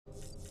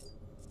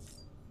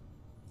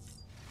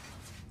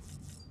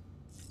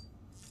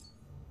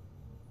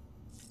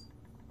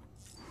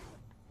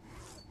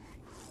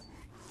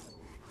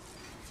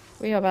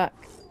We are back.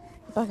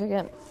 Back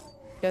again.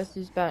 Guess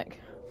who's back?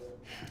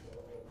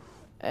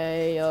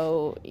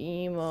 Ayo,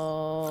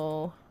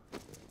 emo.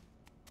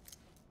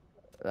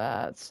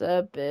 That's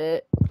a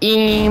bit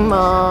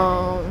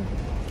emo.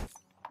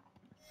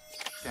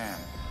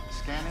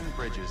 Scanning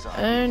bridges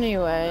ID.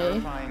 Anyway.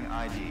 Verifying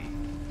ID.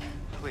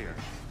 Clear.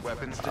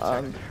 Weapons detected.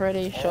 I'm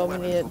pretty sure we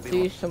need to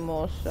do some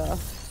more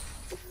stuff.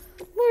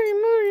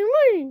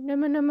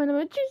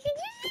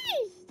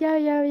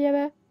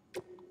 Yeah.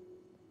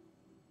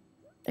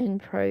 In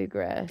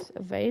progress.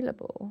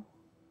 Available.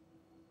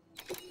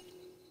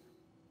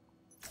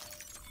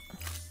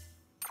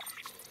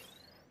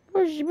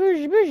 Bushy.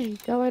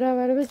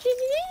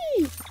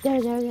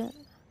 Yeah.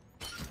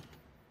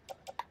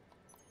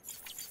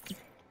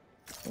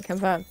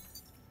 Confirm.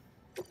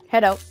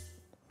 Head out.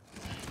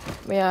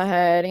 We are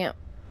heading out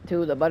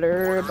to the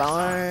butter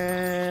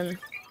barn.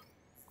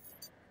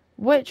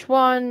 Which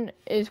one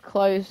is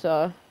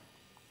closer?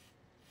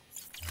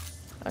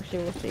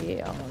 Actually, we'll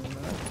see on the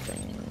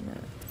thing.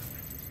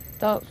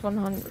 Dark's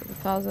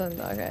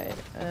 100,000. Okay.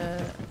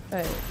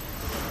 Wait.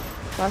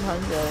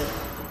 500.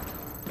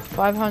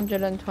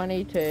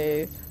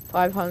 522.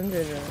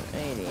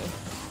 580.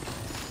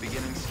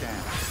 Beginning scan.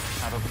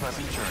 Have a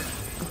pleasant journey.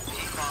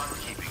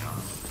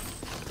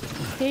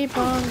 Keep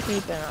on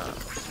keeping up.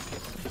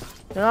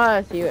 Now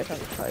I see which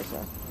one's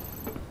closer.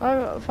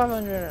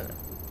 500.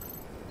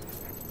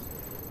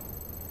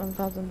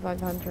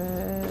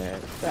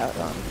 1,500. That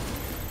one.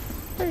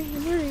 Bushy.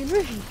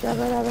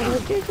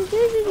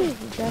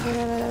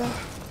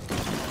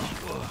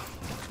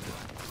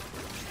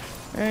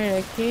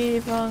 Ready to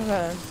keep on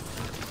going.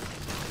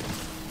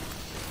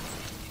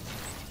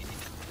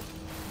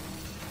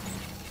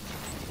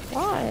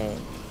 Why?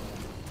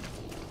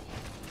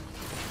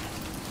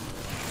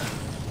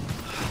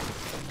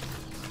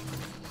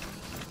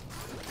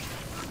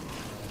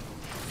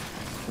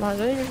 I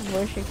really just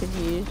wish I could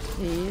use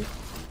these.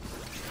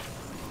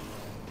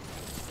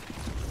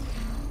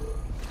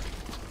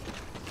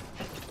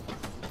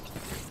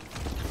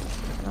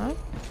 No?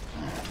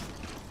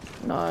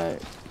 No. I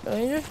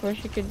really just wish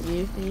I could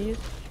use these.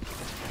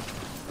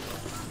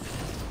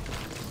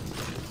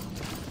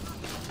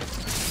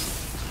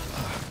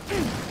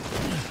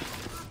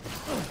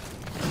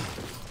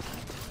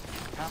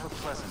 Have a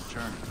pleasant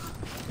journey.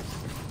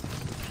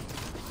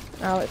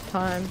 Now it's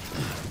time.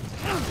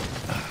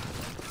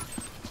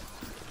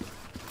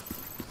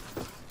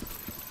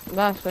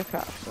 That's the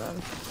crap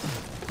then.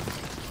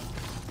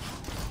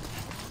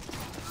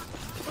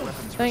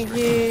 Thank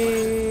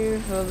you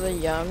for the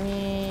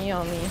yummy.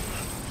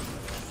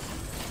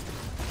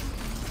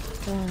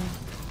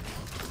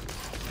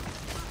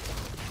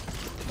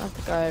 Have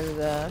to go over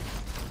there.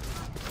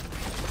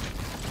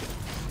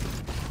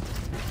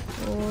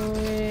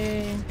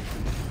 Whee.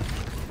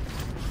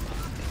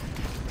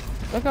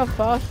 Look how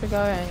fast we're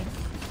going.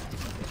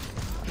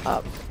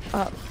 Up.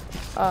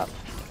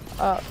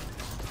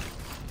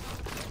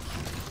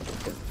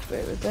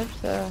 Wait, was that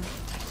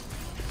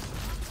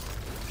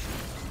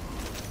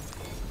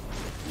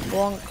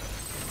Bonk.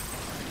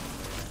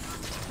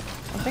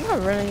 I think I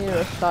really need to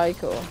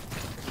recycle.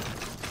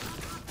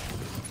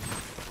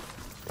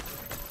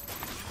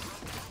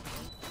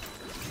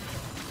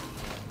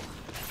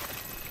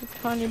 A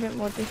tiny bit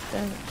more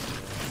distance.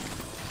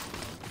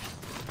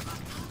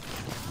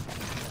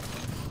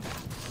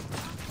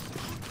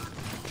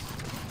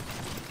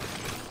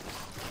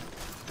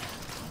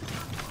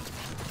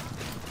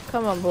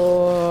 Come on,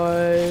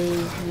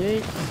 boys.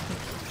 Yeet.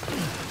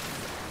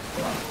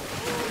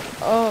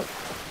 Oh,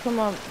 come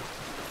on.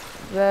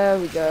 There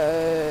we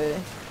go.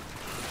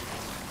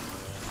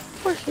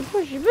 Pushy.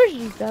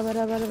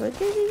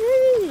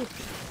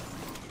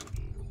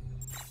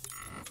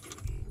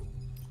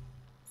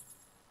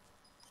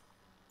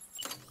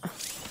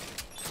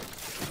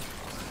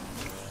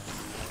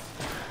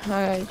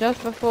 Okay,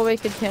 just before we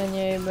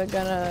continue, we're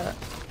gonna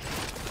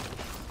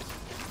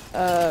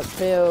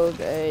build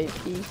a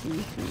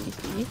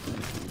PCC.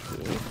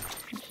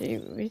 See,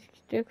 we're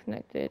still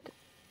connected.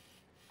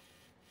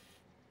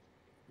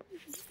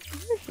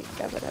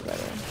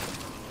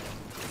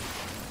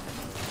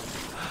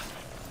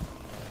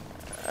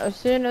 As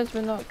soon as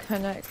we're not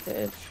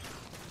connected.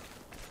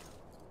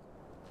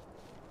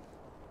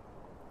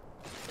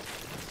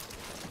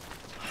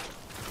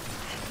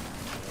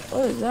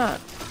 What is that?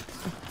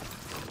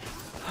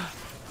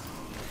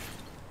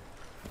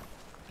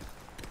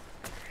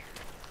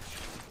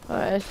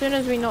 Alright, as soon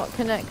as we're not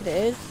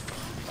connected,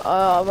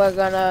 we're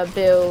gonna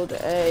build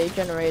a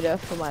generator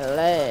for my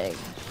legs.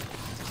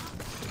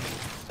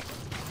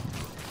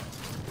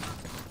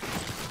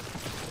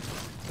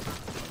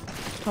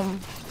 Come.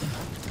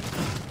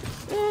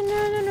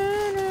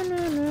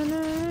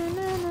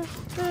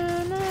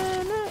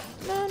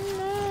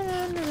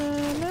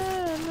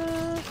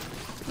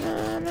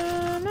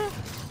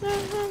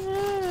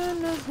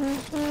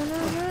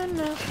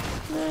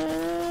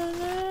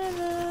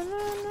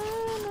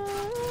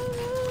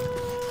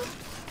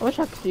 I wish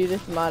I could do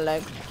this with my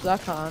legs, because I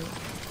can't.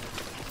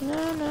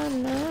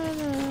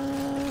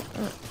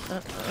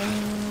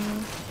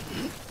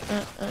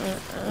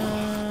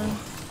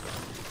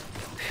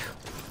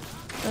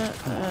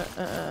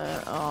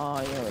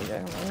 Oh, you're really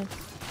joking me.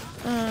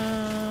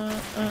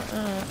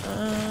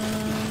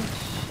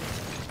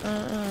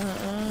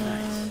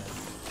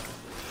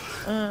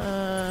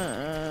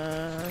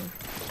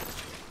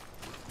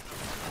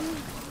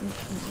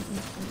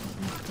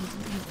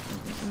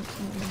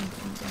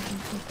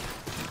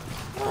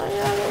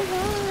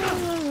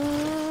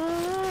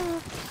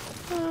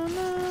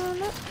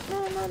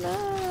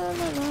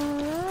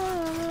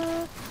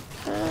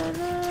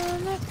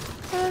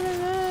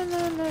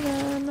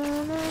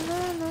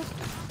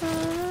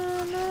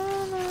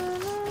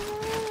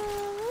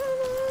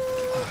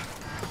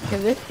 Okay,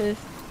 this is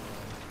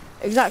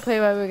exactly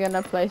where we're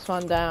gonna place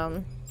one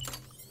down.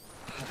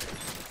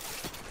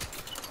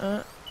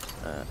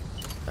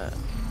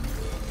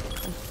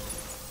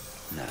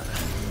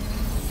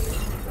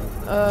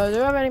 Do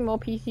we have any more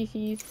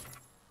PCCs?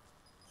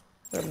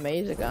 The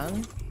mazer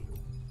gun.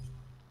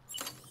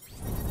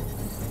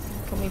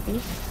 Can we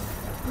be?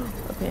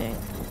 Okay.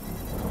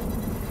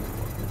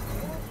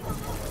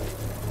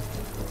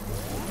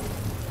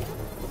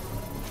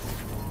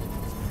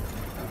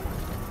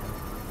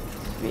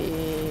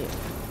 Sweet.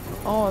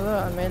 Oh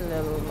look, I made a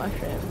little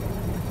mushroom.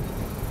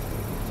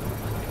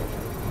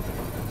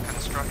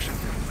 Construction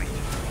complete.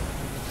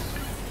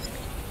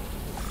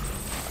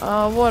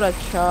 Oh, what a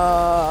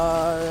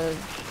charge.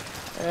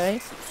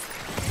 Right?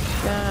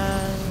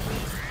 Scan.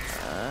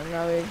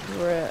 Now we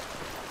grip.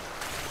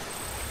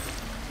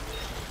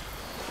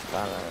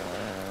 Balance.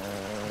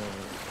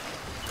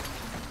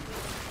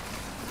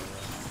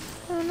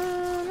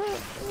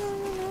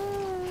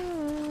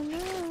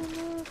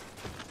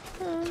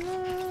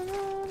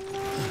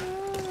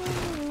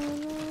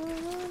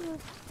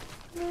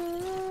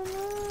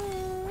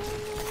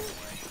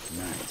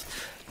 Nice.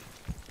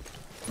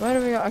 Where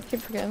do we go? I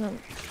keep forgetting them.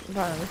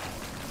 Balance.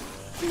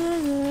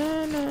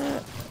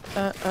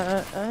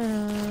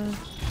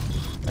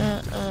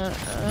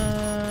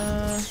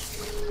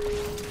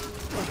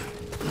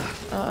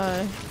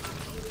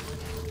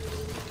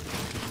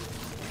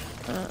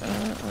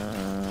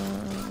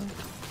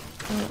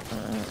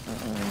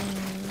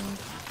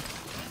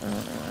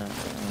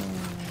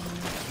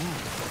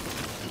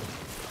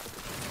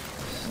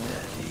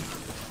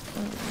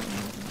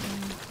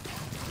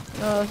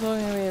 No, it's all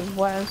gonna be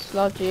wet and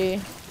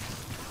sludgy.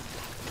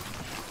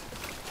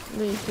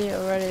 You see it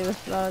already, the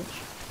sludge.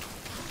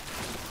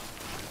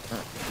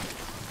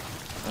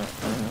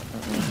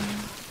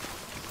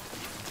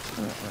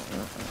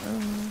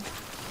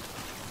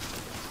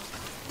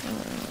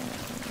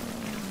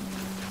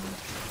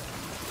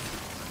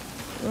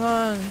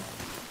 Run.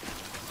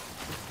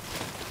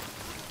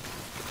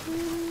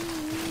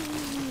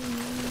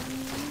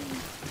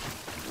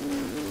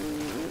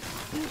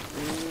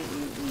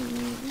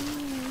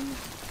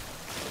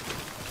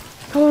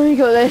 Come on, we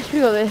got this, we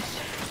got this.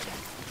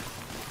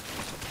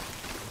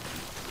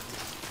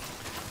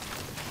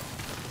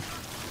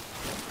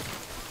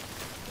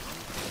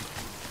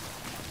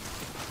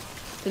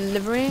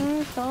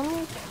 Delivering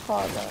some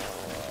cargo.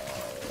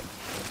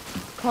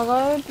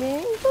 Cargo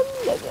being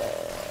delivered.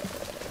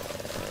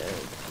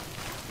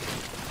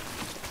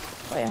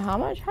 Wait, how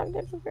much have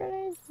different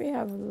grenades? We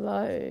have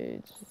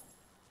loads.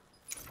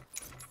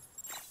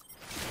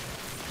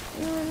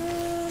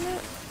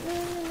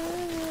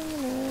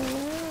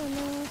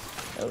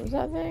 What was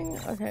that thing?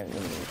 Okay, let me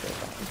go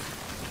down.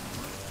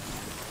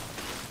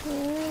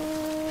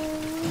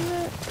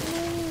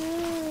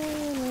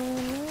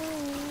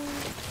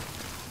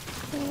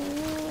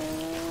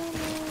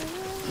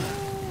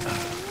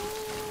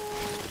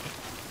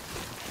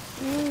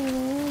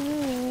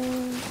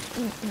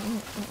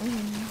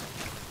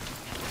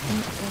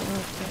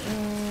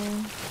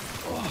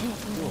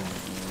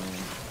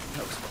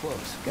 That was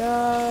close. Go,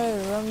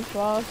 run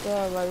faster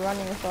by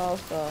running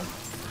faster.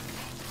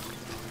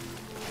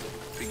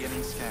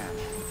 Beginning scan.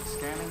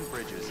 Scanning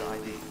bridges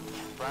ID.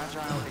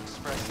 Fragile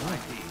Express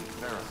ID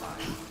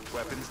verified.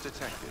 Weapons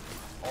detected.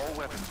 All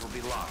weapons will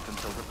be locked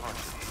until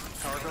departure.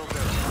 Cargo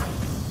verified.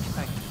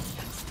 Thank you.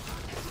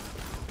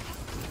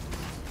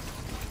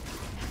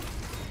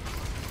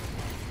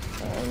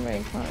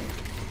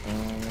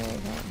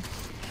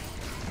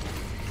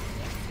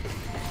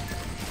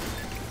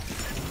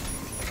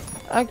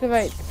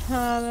 Activate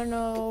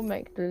terminal,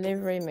 make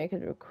delivery, make a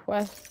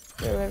request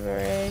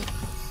delivery.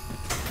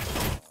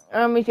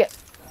 And we get.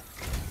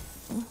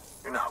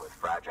 You're not with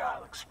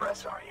Fragile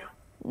Express, are you?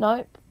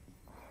 Nope.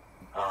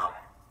 Oh,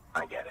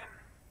 I get it.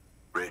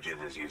 Bridget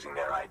is using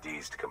their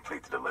IDs to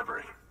complete the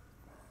delivery.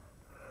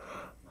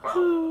 Well,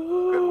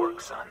 good work,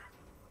 son.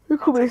 You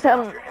could be Take it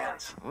off some. your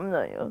hands.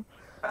 No, you.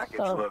 Package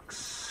Son.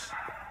 looks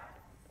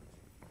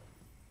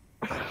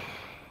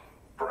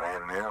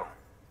brand new.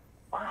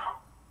 Wow.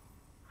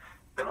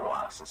 Been a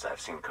while since I've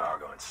seen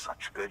cargo in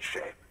such good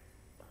shape.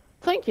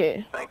 Thank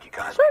you. Thank you,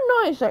 kindly. So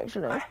nice,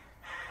 actually.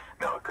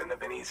 No, it couldn't have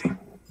been easy.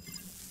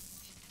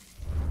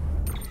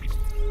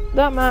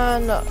 That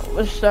man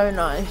was so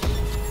nice.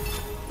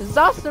 This is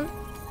awesome.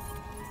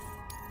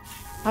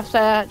 I have to say,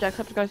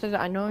 Jacksepticeye says it,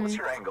 I know. What's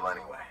your angle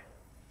anyway?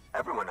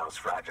 Everyone knows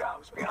Fragile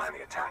was behind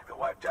the attack that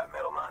wiped out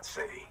Middlemont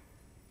City.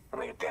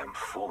 Only a damn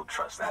fool would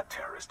trust that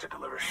terrorist to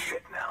deliver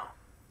shit now.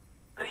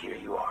 But here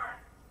you are,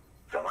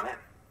 filling in.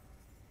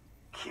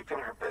 Keeping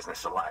her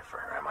business alive for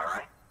her, am I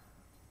right?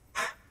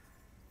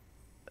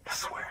 I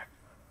swear.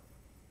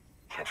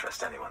 Can't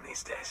trust anyone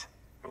these days.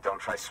 Don't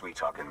try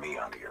sweet-talking me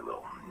onto your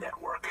little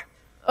network.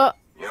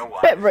 You know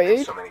why bit there's been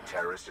rude. so many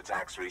terrorist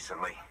attacks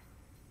recently?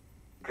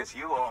 Because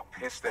you all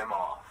pissed them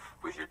off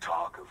with your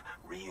talk of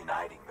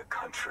reuniting the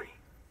country.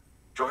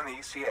 Join the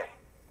UCA.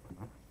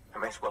 I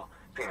may as well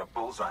paint a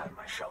bullseye on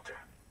my shelter.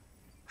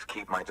 Just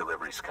keep my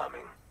deliveries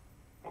coming.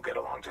 We'll get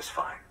along just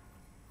fine.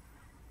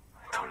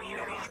 I don't need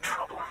any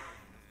trouble.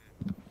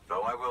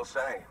 Though I will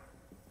say,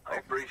 I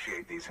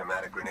appreciate these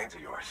hematic grenades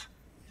of yours.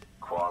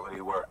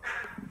 Quality work,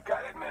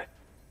 gotta admit.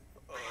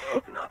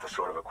 Not the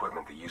sort of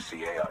equipment the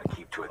UCA ought to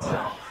keep to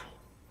itself.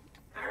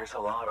 There's a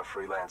lot of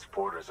freelance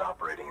porters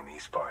operating in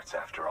these parts,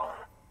 after all.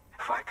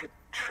 If I could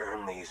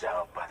churn these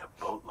out by the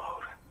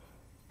boatload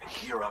and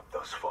gear up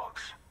those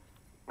folks.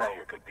 Now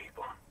you're good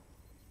people.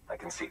 I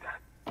can see that.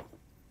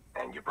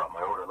 And you brought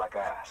my order like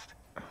I asked.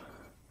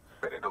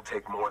 But it'll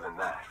take more than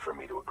that for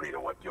me to agree to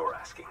what you're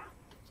asking.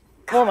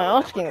 What am I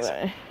asking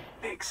though?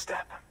 Big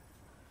step.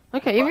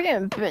 Okay, you're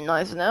getting a bit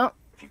nicer now.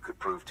 If you could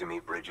prove to me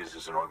Bridges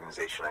is an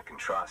organization I can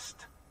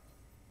trust.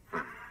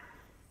 Well,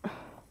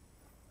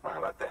 how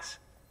about this?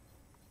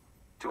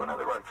 Do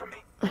another run for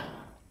me.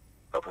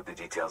 I'll put the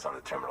details on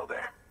the terminal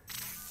there.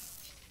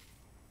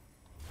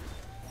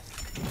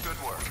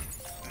 Good work.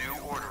 New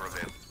order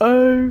available.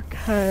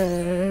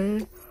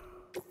 Okay.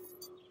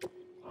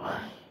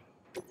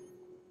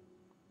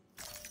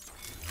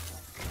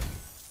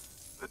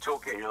 The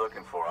toolkit you're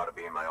looking for ought to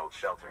be in my old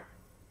shelter.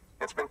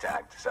 It's been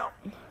tagged, so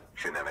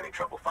shouldn't have any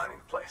trouble finding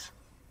the place.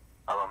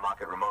 I'll unlock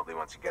it remotely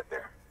once you get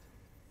there.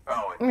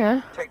 Oh, and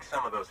Yeah. take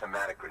some of those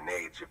hematic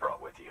grenades you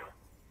brought with you.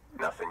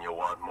 Nothing you'll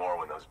want more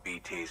when those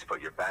BTs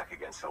put your back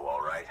against the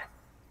wall, right?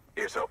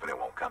 Here's hoping it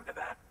won't come to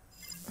that.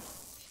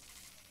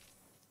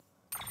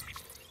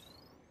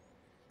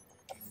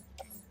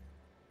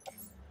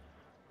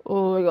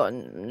 Oh, we got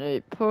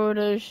new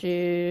porter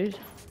shoes.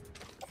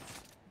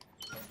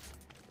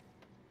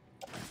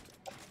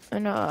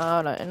 What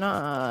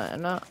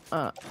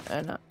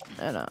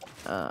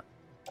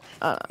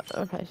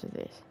place is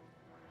this?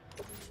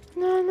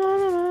 Na na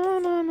na na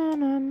na na na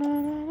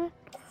na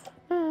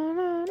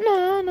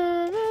na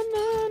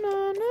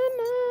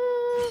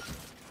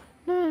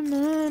na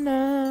na na na.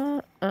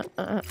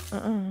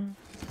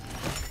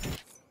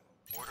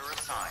 Order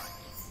assigned.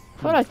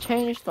 Thought I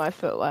changed my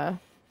footwear.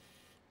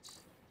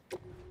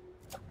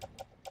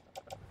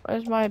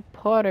 Where's my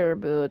porter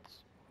boots?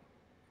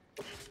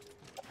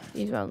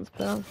 These ones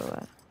put on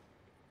footwear.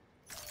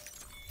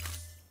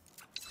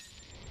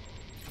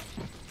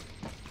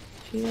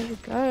 Here we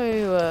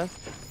go.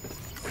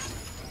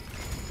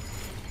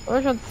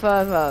 Which one's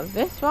further?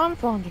 This one,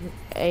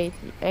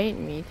 488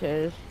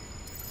 meters.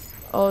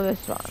 Oh,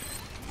 this one.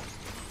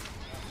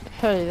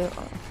 Totally this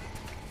one.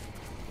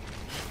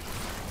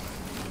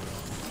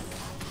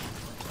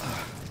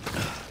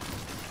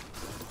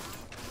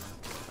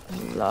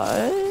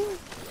 Hello?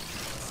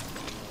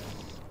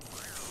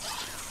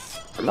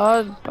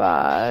 Blood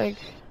bag.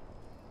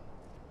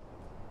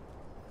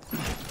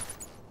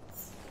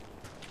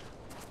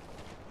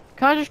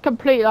 Can I just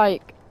complete,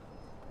 like,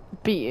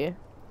 beat you?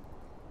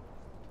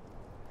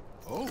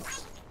 Oh,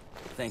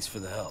 thanks for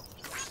the help.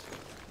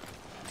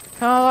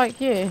 Can I like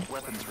you?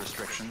 Weapons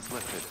restrictions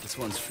lifted. This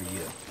one's for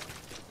you.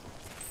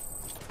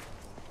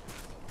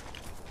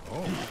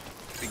 Oh.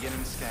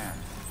 Beginning scan.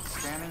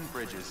 Scanning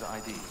Bridges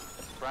ID.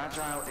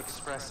 Fragile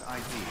Express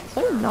ID.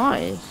 So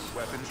nice.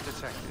 Weapons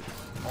detected.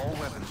 All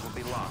weapons will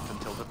be locked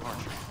until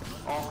departure.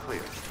 All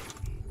clear.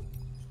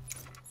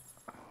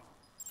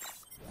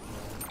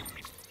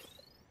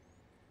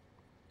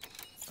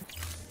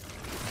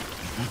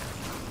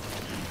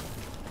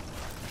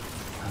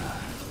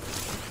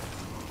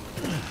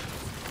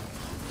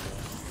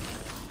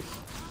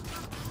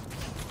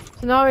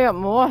 So now we got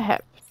more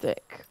heptic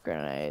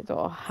grenades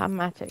or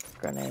hematic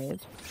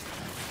grenades.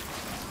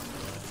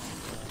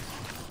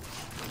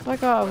 I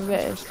got a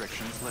bit.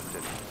 Restrictions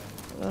lifted.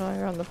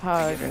 You're on the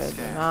power Beginning grid.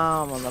 scan.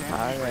 Now I'm on the Scanning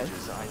power grid.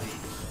 Bridges ID.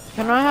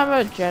 Can I have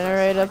a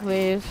generator,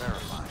 please?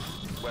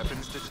 Verified.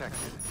 Weapons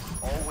detected.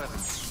 All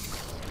weapons.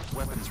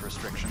 Weapons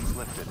restrictions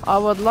lifted. I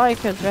would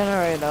like a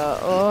generator.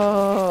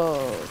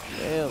 Oh,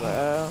 chill,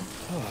 bro.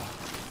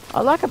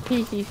 I like a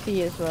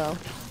PCC as well.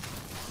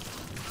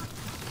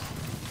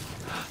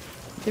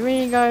 Do we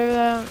need to go over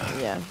there?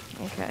 Yeah,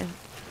 okay.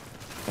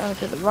 Go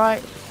to the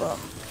right spot.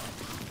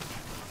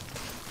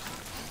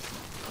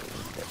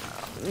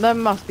 There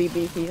must be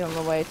BTs on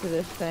the way to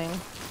this thing.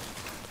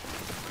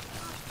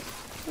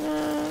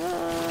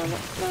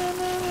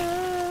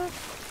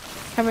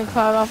 Can we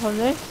climb up on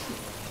this?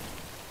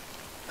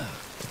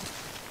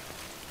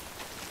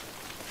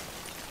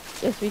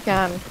 Yes, we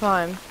can.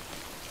 Climb.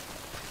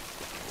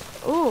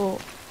 Ooh.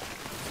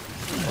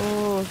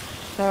 Ooh,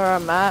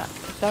 ceramic.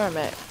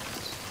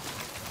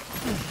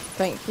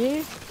 Thank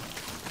you.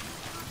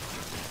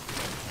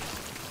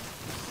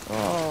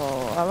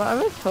 Oh, I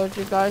haven't told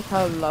you guys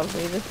how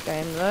lovely this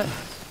game looks.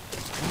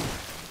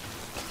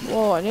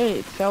 Whoa, I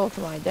nearly fell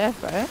to my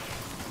death, right?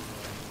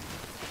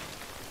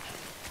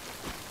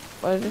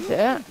 What is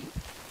it?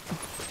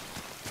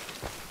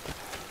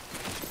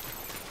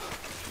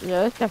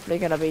 Yeah, there's definitely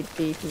gonna be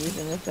DTs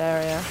in this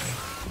area.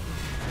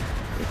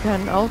 You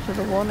can alter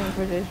the warning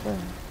producer.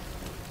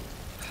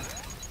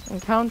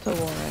 Encounter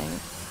warning.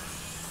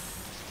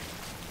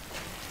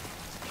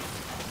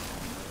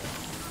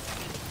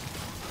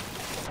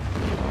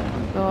 Oh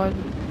my god.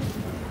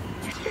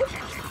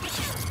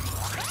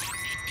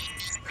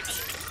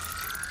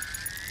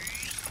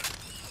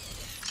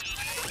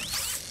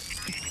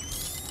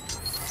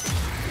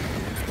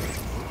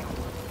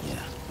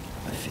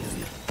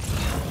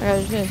 Okay, I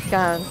just need to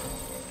scan.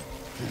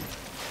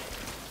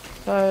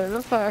 So it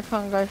looks like I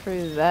can't go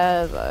through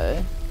there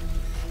though.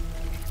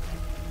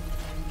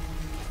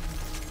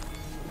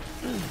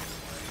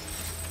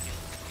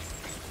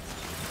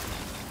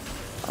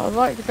 I would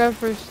like to go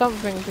through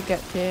something to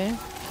get to you.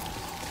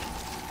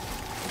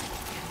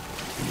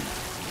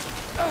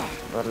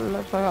 But it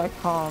looks like I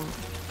can't.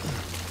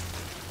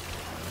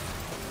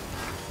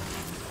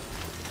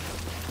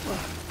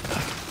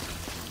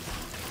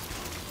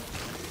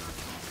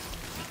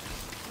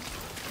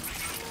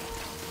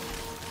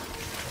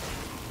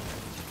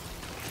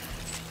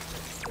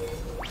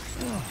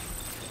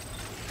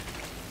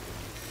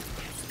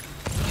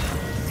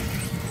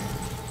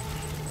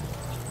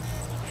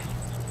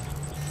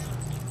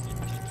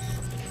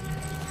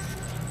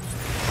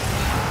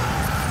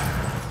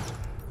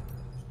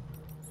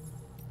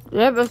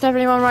 Yep, there's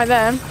definitely one right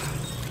there.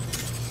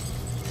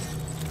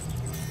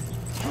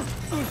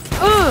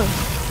 Ugh!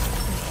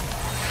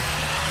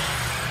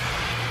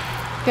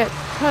 Get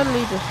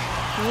totally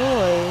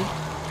destroyed.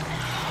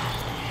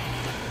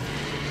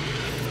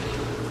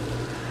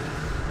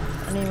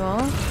 Any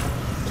more?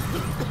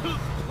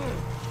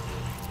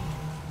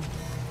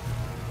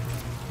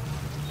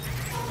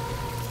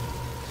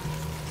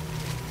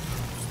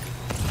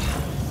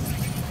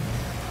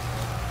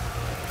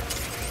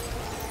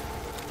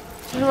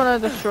 Just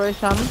want to destroy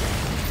some.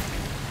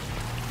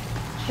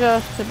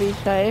 Just to be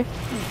safe.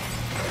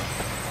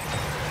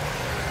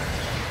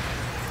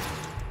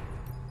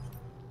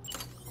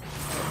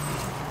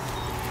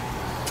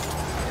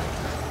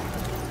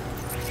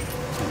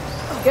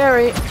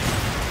 Scary.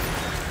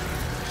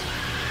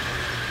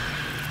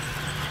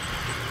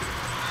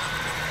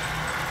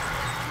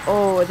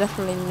 Oh, we're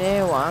definitely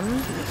near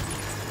one.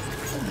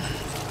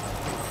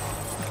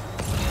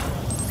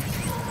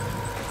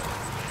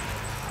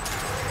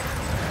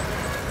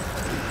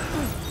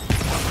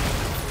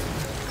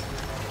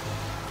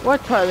 We're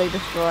totally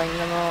destroying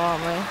them all,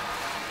 aren't we?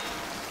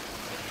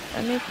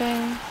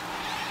 Anything?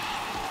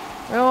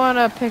 We want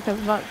to pick as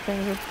much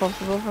things as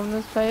possible from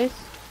this place.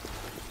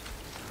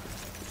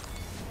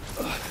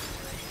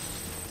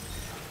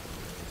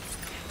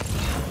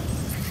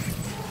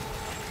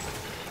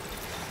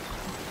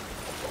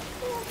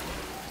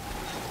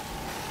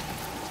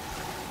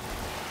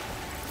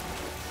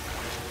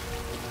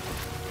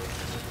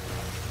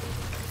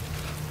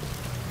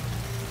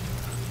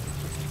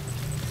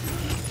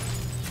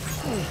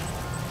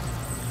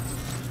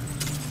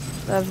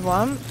 There's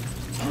one.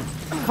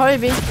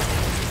 Kobe. I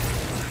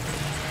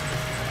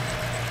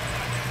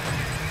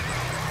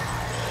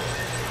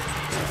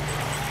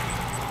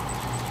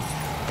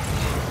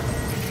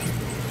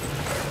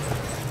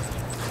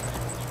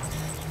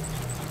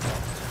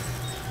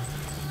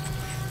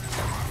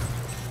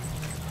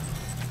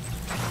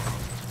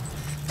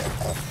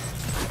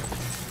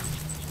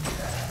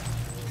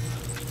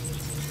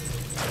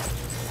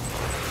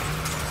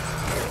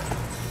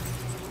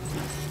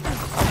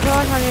feel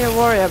like I need to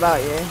worry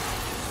about you.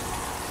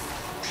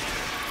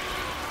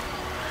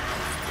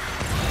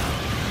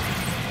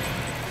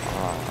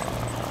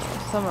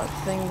 So much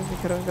things we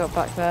could have got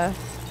back there.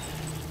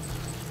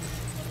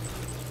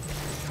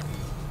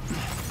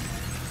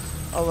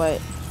 Oh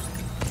wait.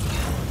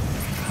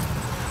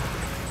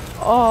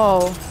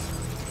 Oh.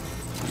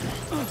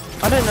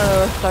 I didn't know they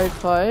were so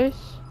close.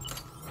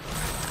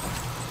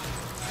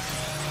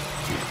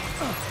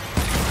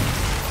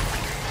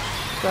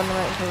 Gonna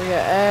make sure we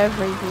get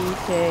every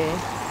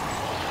DT.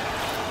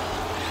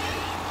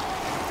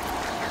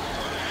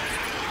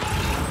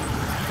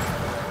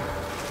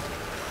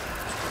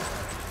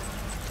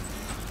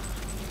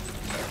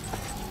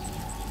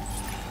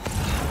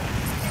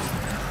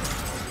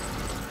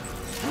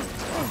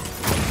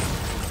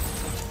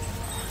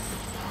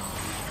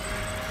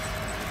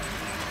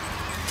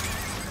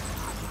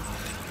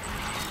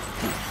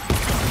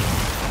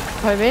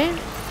 Kobe.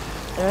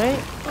 Alright.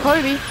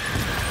 Kobe.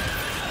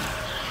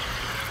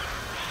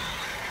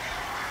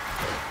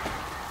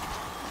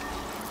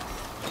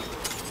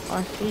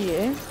 I see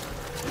you.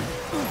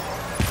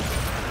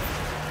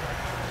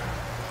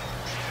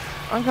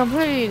 I'm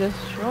completely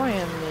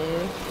destroying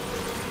these.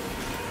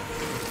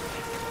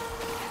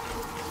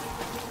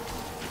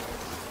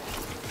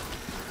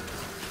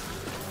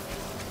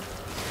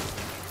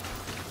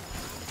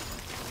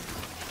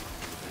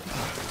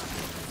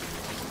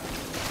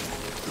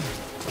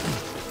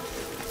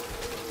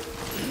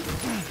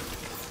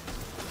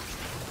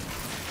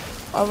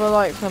 I would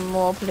like some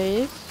more,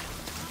 please.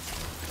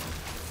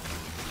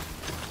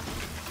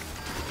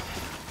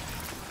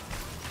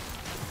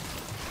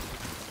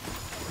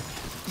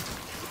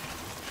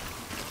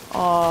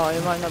 Oh, you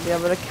might not be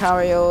able to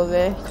carry all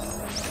this.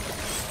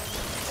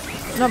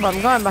 No, but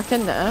I'm going back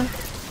in there.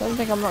 Don't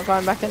think I'm not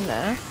going back in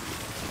there.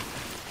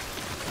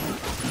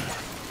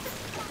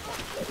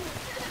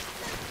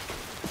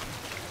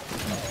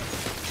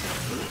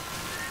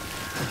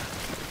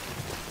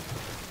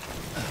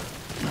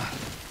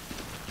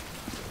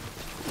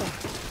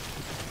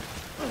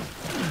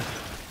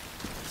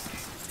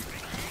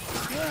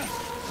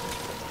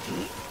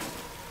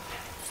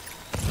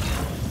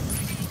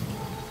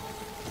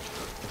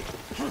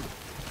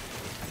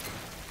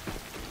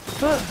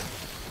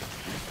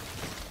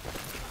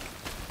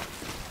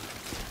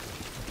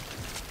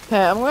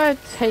 Okay, I'm gonna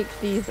take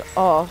these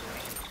off.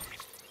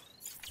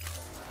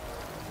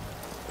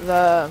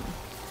 The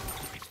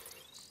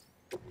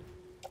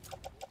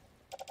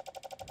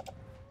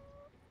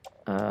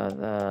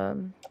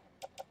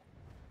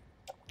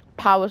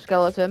power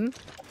skeleton.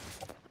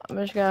 I'm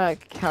just gonna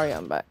carry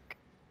on back.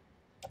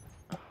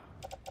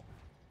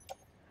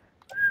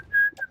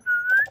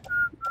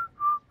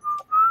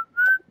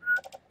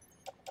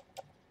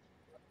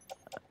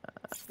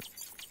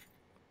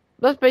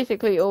 That's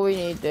basically all we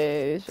need to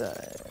do. So,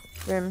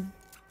 boom.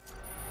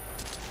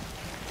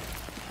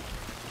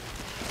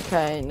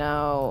 Okay,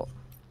 now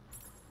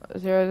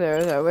 0,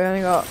 0, 0. We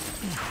only got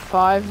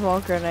 5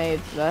 more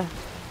grenades left,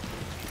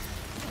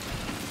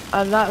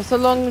 and that's a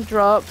long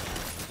drop.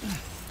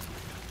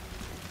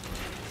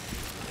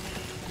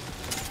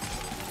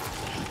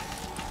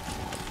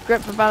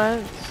 Grip for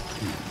balance.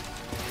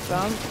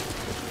 Jump.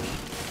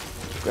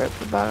 Grip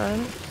for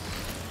balance.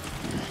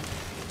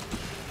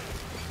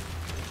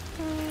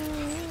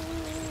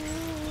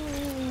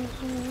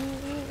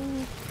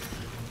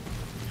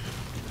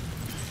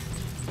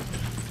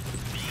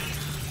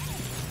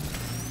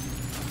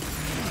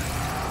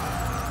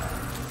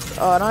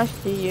 Oh, nice to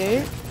see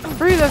you.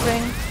 Through the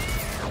thing.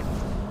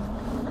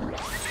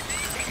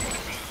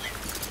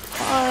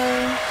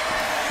 Hi.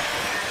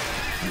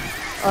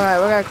 Alright,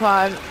 we're gonna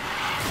climb.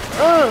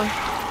 Oh!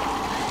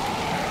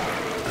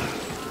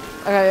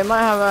 Okay, we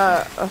might have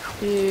a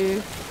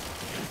few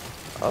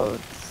old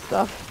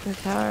stuff to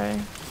carry.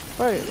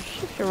 Bro,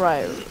 shift your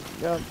right.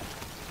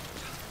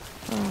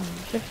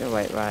 Shift your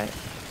weight right.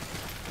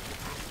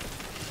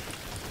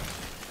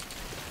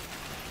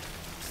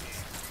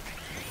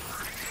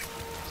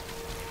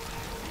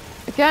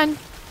 Again.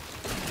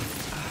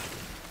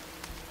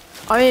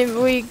 I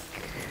mean, we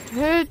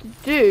could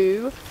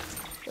do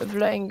with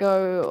letting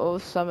go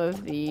of some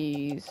of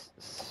these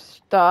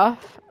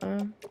stuff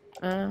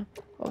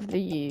of the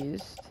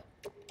used.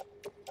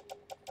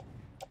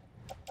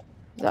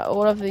 Is that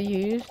all of the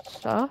used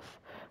stuff?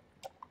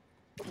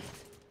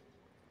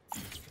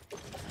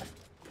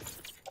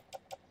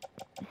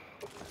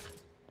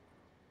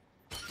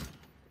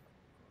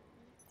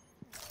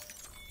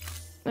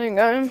 There you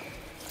go.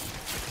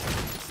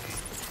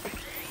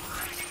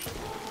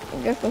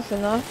 I guess that's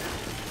enough.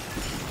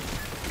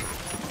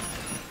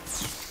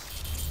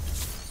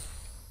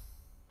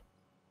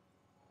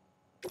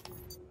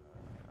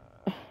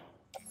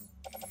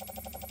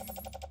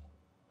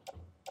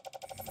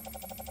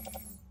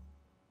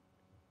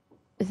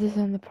 Is this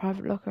in the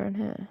private locker in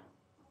here?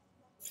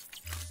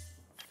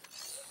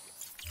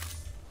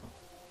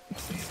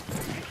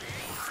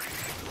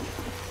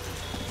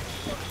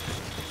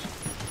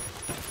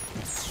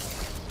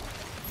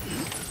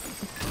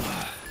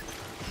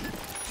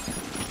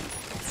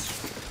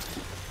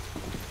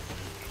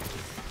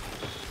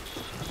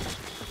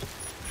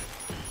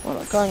 We're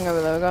not going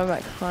over there, we're going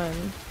back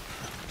home.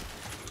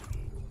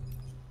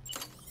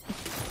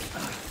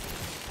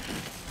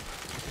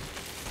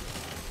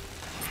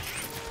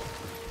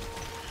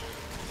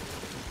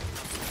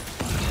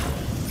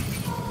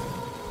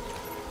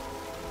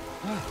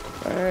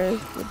 Where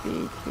is the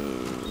BT?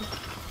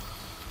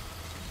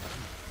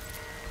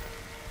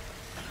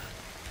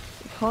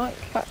 You can't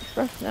catch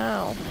breath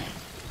now.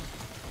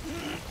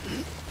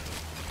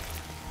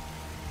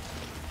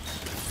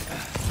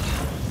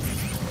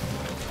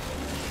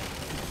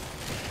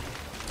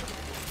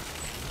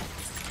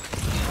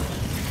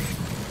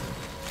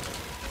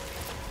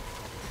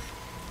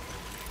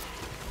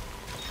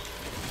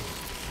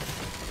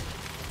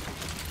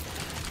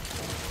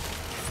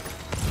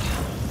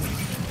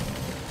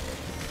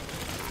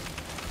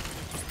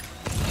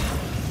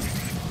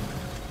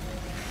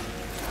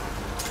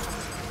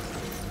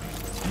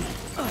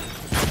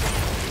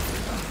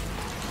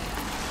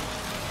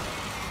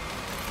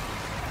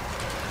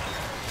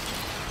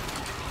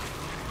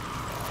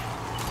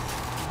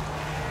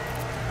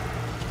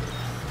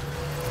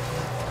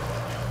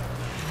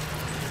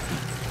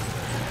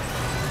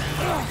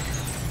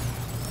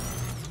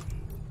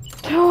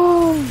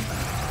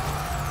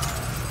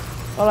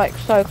 I'm like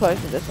so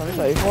close to this one,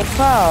 so more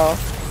power.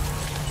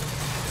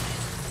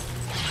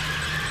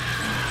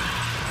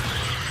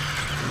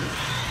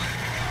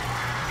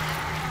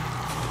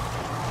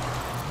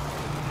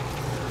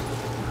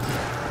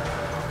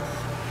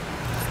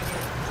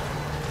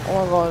 Oh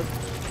my god.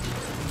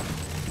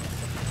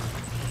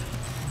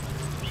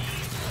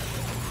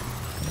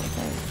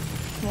 Okay.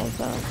 Small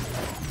town.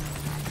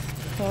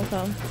 Small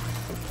town.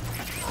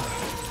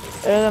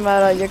 It doesn't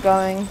matter, you're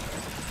going.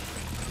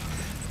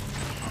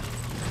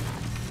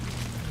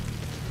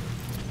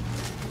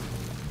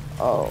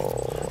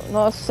 Oh,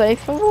 not a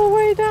safer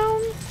way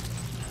down?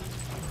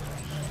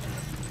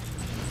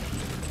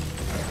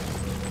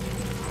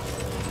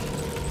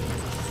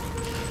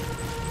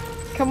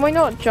 Can we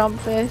not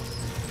jump this?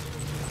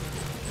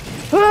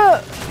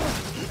 Ah!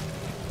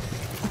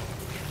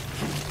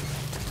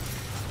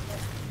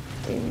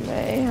 We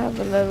may have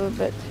a little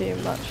bit too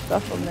much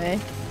stuff on me.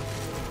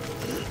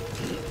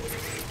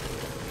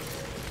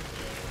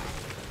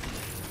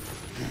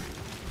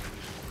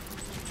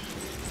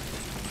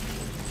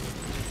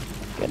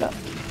 Get up.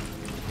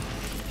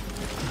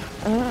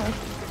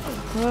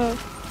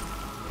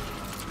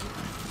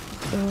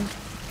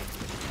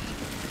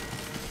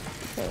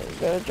 Okay, we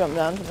gotta jump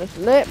down to this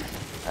lip,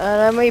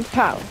 and then we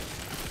pow.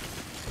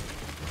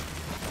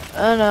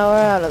 And now we're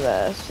out of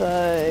there,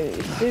 so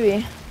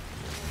suey.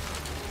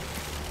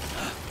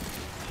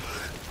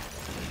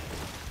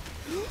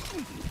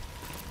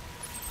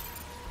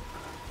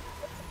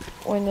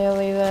 We're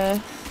nearly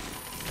there.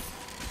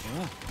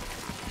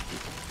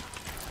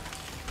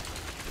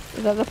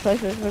 Is that the place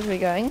we're supposed to be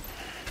going?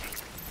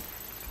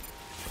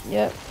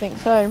 Yep, think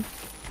so.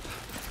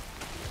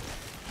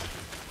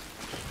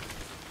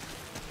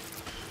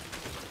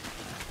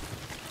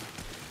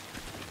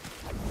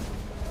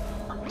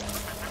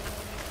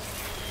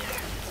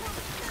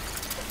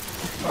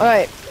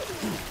 Alright.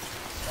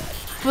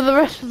 For the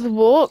rest of the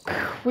walk,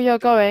 we are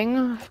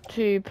going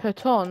to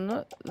put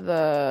on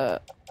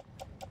the...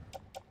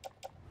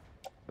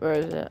 Where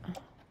is it?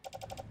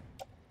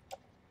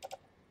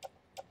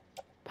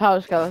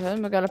 Power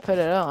skeleton. We're going to put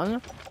it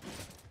on.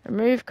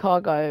 Remove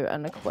cargo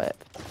and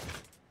equip.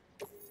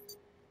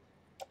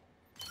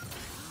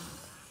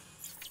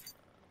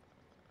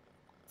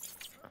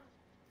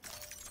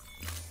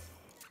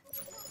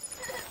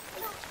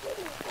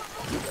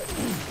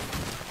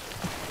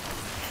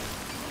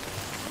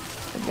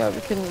 Yeah,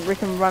 we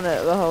can run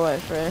it the whole way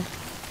through.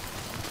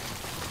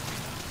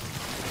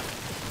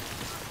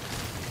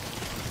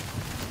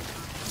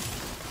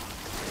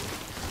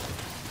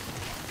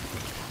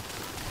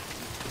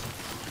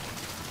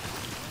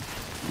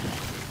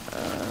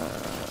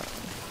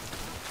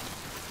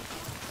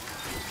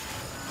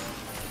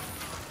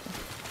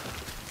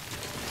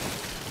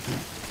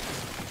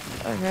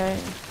 Okay.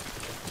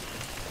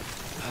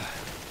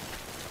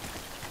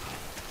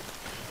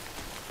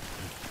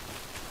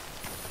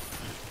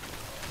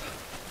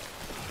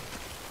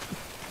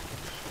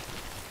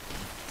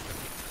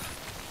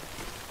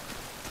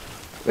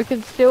 We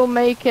can still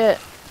make it.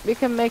 We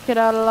can make it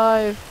out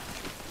alive.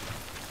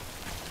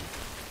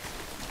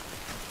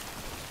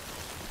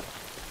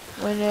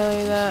 We're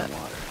nearly there.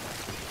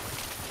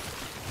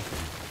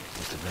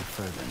 Just a bit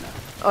further now.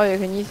 Oh, you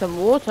can use some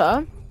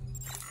water.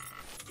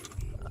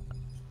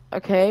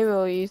 Okay,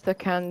 we'll use the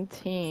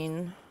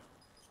canteen.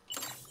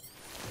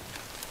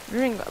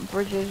 Drink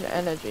Bridges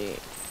energy.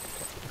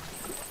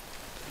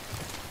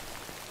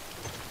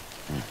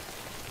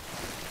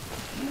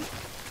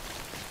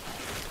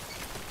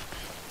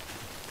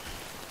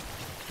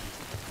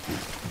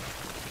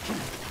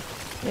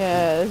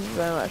 Yeah, this is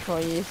very much more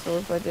useful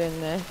if we're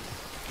doing this.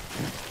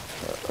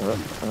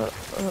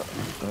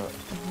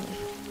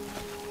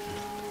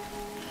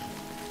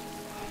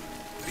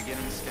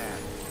 Beginning scan.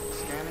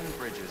 Scanning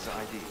Bridges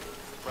ID.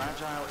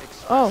 Fragile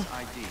Express Oh.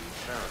 ID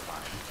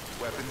verified.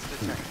 Weapons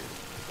detected.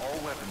 All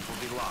weapons will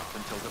be locked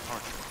until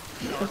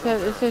departure.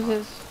 This is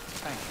his.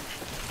 Thank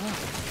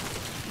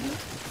you.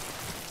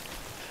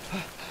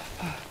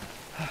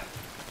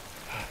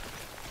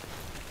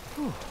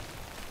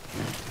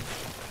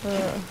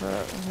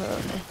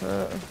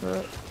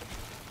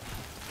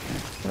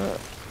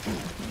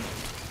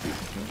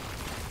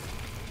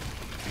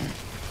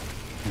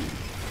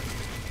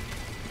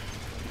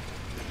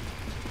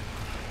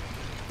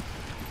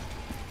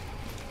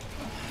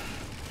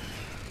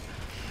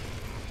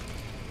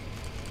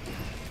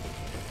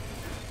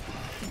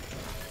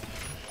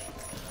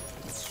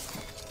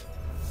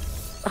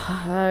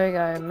 There we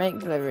go, make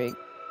delivery.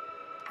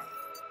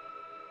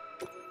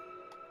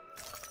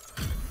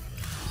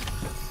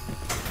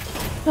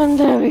 And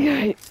there we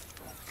go.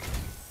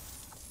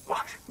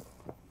 What?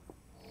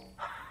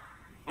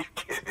 You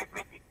kidding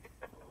me?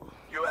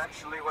 You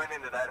actually went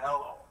into that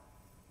hellhole?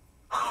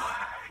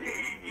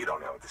 You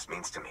don't know what this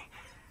means to me.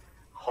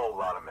 Whole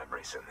lot of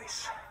memories in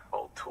these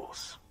old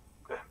tools.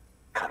 The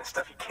kind of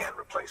stuff you can't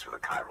replace with a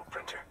chiral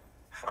printer.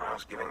 I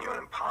was giving you an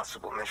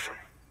impossible mission.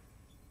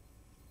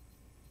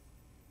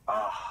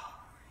 Oh,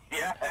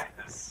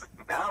 yes.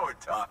 Now we're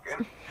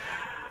talking.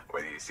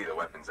 Whether you see the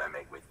weapons I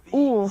make with these.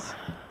 Ooh.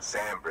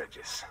 Sam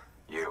Bridges,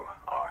 you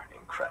are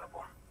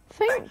incredible.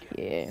 Thank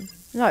you.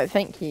 No,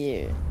 thank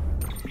you.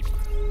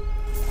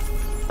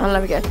 And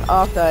let me guess,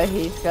 after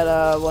he's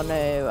gonna want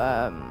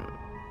to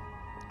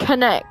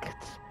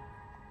connect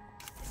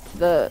to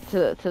the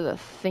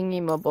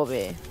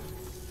thingy-mabobby.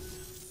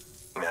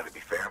 You know, to be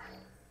fair,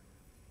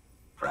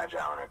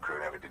 Fragile and her crew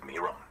never did me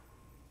wrong.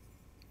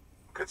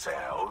 Could say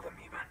I owe them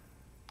even.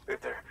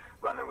 If they're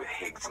running with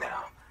Higgs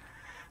now,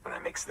 and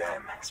that makes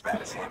them as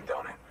bad as him,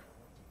 don't it?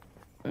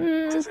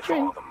 It's as if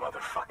all the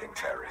motherfucking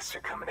terrorists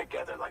are coming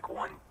together like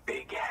one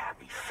big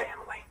happy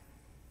family.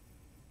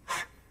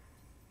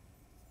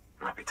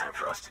 Might be time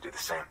for us to do the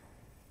same.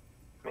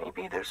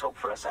 Maybe there's hope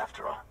for us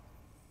after all.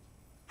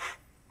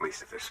 At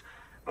least if there's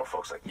more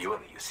folks like you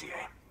in the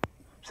UCA.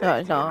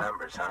 Safety in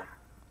numbers, huh?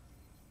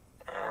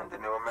 And the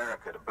new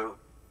America to boot.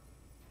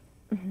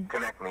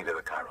 Connect me to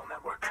the chiral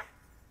network.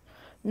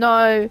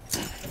 No,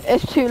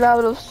 it's too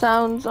loud of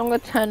sounds. I'm gonna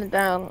turn it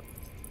down.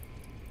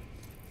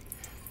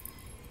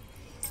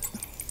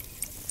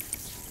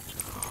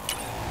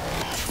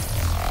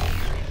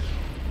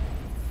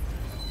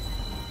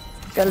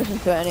 Go listen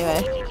to it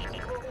anyway.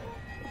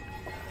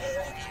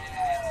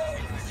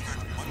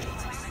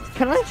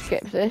 Can I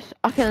skip this?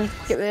 I can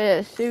skip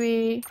this.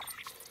 Sui.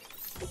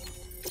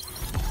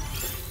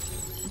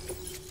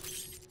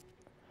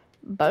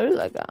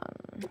 Bowler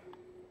gun.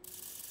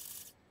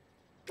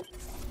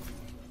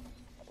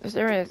 Yes,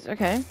 there is.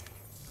 Okay.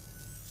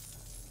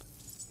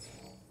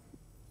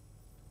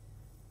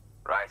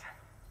 Right.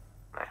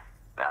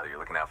 Now that you're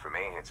looking out for me,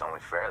 it's only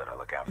fair that I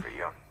look out for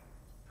you.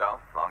 So,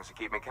 as long as you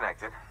keep me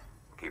connected,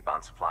 I'll keep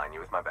on supplying you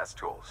with my best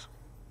tools.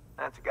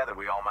 And together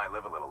we all might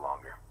live a little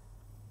longer.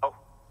 Oh,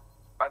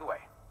 by the way,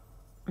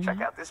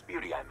 check out this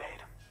beauty I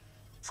made.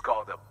 It's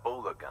called a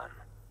bowler gun.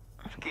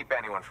 Should keep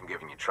anyone from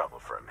giving you trouble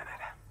for a minute.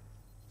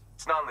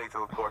 It's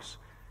non-lethal, of course.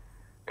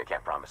 I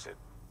can't promise it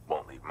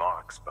won't leave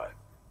marks, but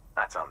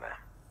that's on them.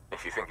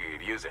 If you think you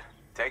could use it,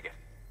 take it.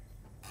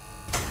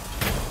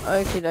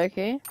 Okie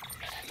dokie.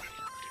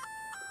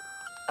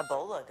 A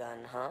bowler gun,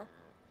 huh?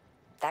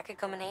 That could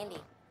come in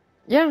handy.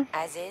 Yeah.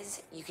 As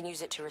is, you can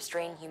use it to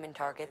restrain human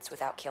targets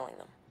without killing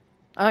them.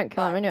 I don't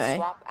kill him anyway.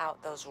 Swap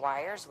out those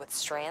wires with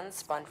strands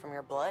spun from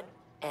your blood,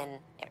 and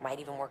it might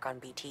even work on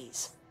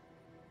BTs.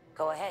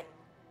 Go ahead.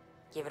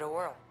 Give it a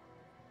whirl.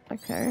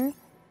 Okay.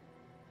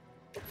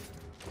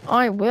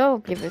 I will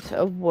give it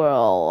a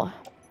whirl.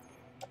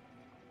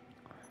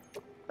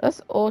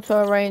 Let's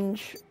auto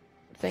arrange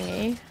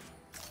thingy.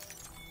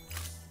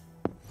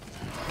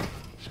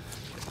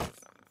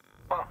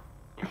 Well,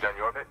 you've done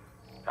your bit.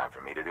 Time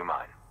for me to do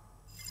mine.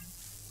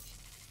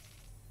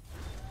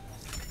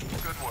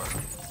 Good work.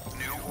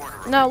 New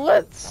order. Now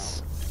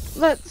let's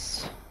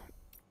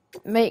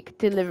make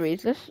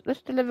deliveries.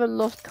 Let's deliver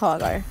lost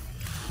cargo.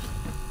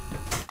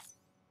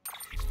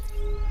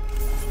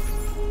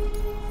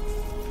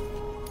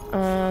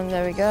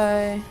 There we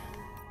go.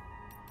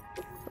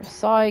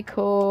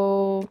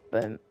 Recycle.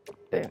 Boom,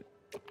 boom,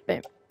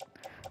 boom.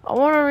 I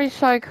want to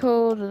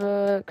recycle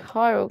the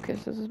chiral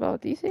crystals as well.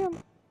 Do you see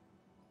them?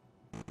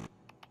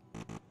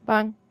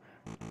 Bang.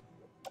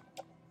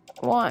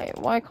 Why?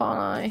 Why can't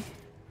I?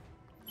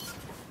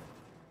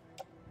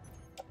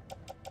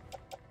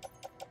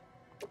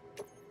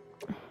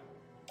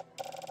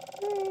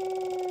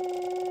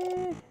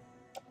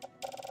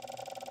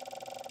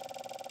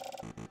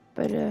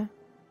 But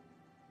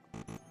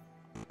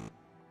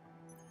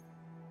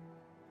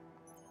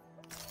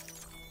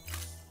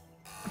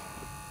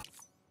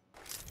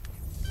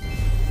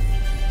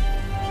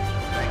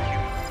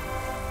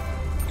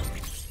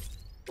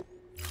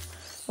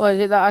what is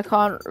it that I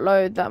can't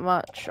load that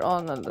much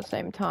on at the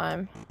same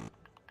time?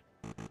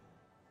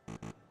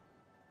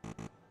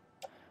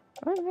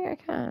 I don't think I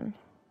can.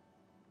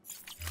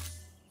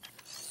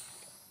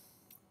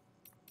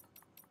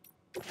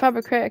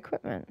 Fabricate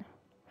equipment.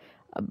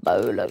 A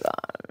bowler gun.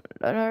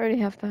 Don't I already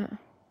have that?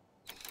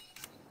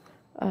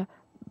 A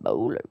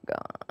bowler gun.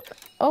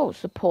 Oh,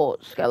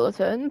 support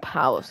skeleton,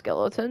 power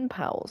skeleton,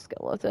 power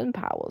skeleton,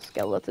 power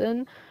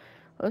skeleton.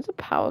 Loads of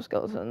power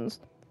skeletons.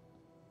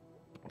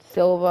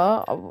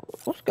 Silver. Oh,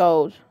 what's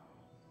gold?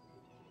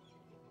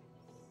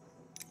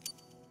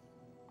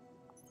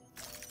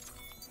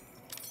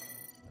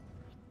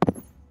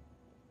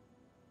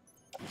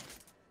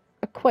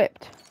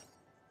 Equipped.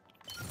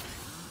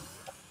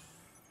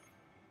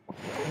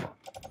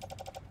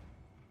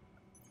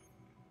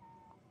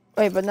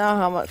 Wait, but now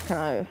how much can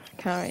I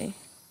carry?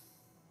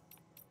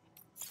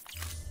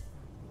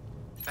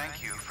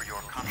 Thank you for your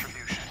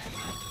contribution.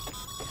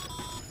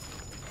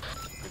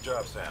 Good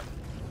job, Sam.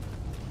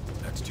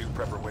 That's 2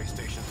 prepper way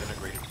stations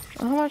integrated.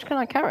 How much can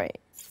I carry?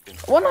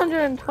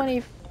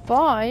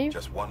 125?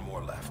 Just 1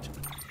 more left.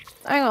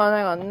 Hang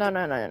on. No.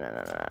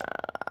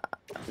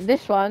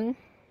 This one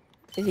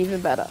is even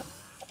better.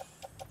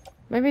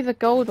 Maybe the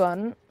gold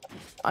one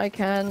I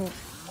can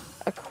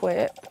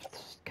equip.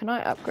 Can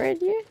I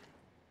upgrade you?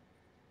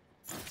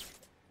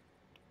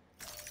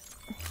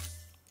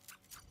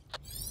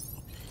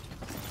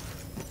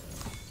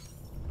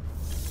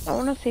 I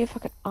want to see if I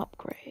can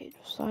upgrade.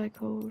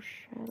 Recycle,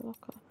 share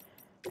locker.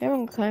 Maybe I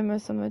can claim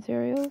some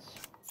materials.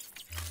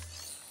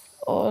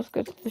 Or let's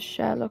go to the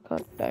share locker,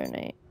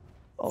 donate.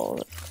 Or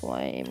let's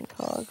claim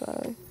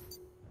cargo.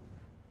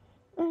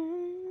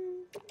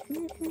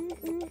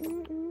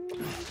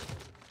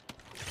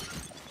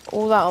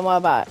 All that on my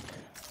back.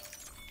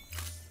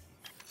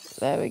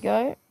 There we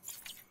go.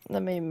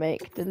 Let me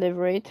make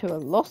delivery to a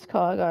lost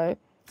cargo.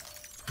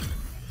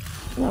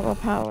 Now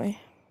what power we?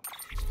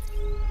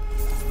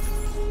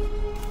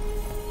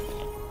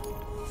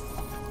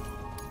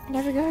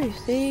 There we go,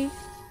 see?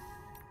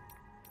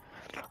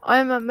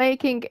 I'm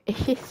making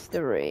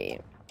history.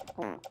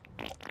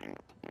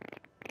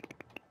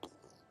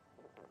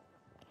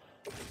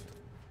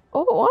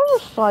 Oh, I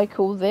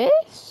recycle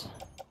this?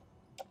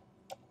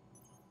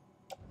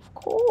 Of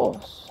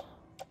course.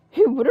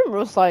 Who wouldn't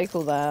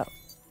recycle that?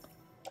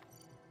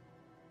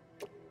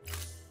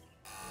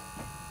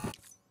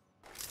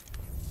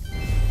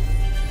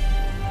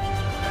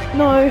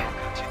 No.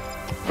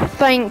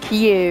 Thank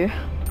you.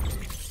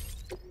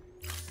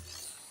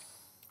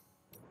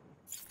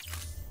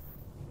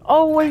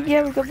 Oh, well,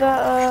 yeah, we got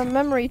that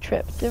memory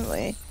trip, didn't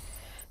we?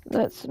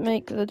 Let's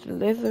make the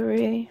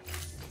delivery.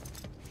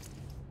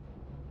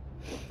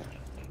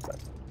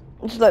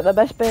 It's like the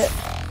best bit.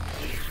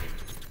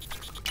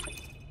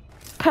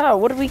 Pow,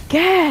 what do we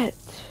get?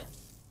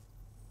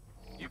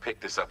 You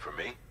picked this up for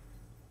me?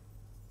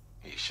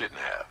 You shouldn't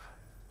have.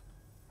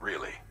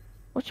 Really.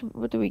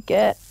 What do we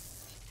get?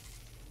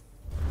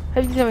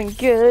 Hopefully something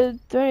good.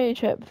 Memory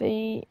trip.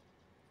 The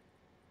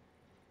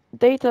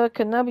data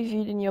can now be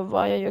viewed in your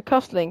via your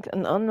cuff link.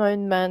 An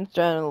unknown man's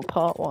journal,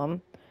 part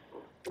 1.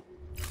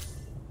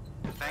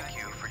 Thank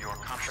you for your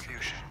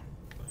contribution.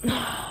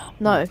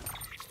 No.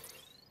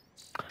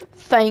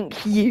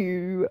 Thank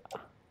you.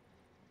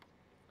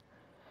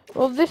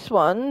 Well, this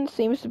one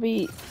seems to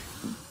be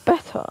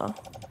better.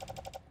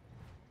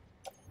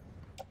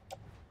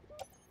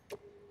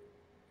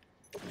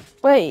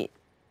 Wait.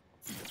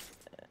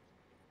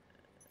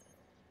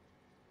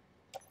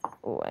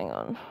 Oh, hang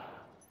on.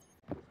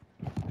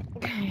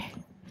 Okay.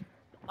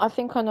 I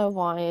think I know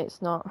why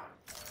it's not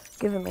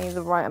giving me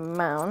the right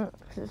amount.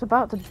 Because it's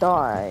about to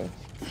die.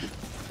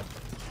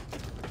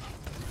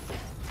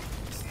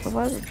 So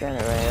where's the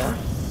generator?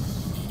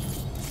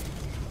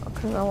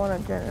 Because I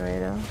want a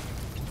generator.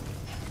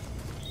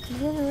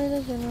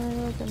 Generator.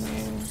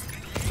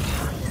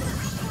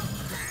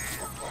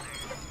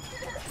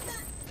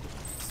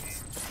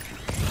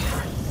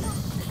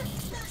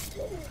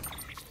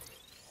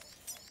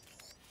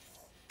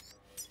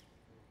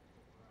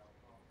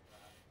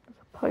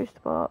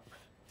 Post box.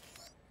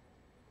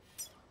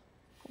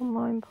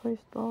 Online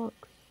post box.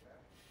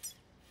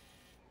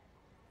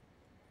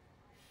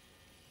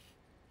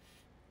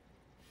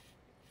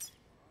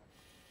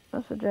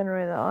 That's the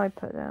generator I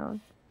put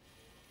down.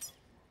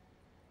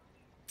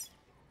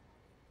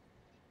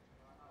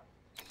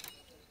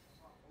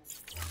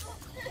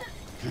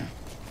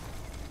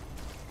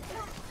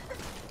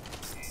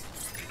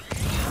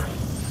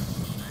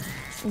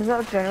 Is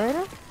that a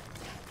generator?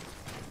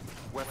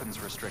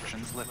 Weapons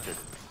restrictions lifted.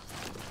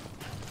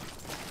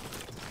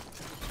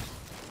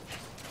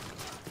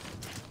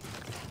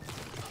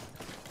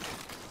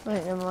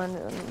 Wait, never mind, I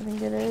don't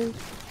think it is.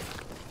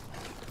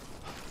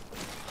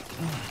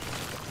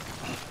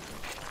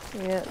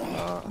 Yeah, it's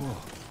not.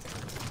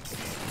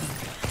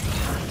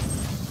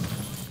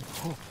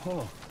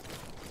 Oh.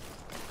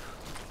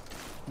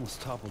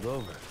 Almost toppled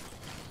over.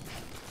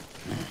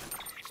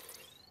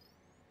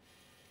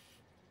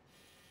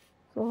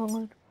 So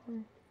long to play.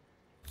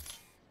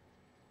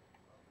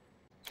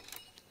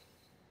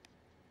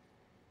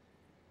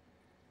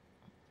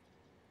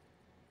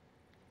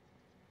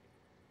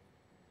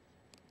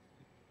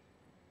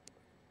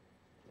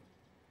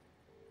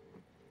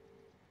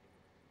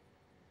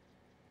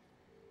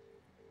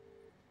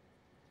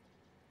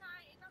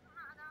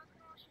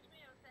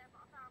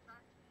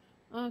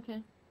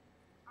 Okay.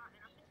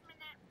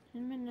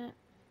 In a minute.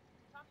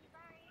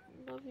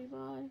 Love you,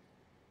 bye.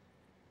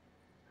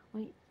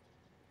 Wait.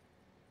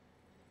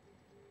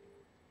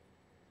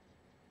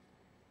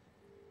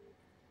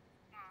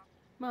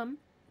 Mum,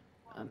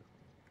 are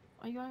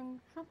you going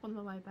to shop on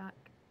the way back?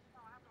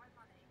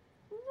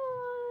 No.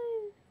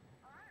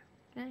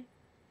 Okay.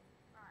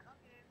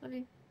 Love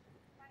you.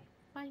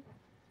 Bye.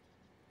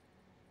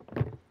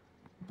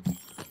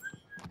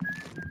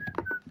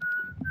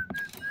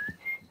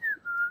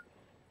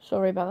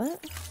 Sorry about that.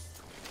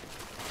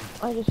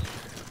 I had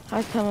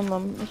to tell my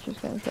mum it's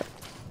just going to shop.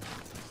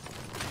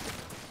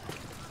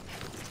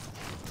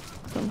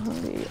 I'm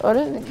hungry. I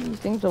don't think these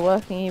things are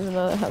working even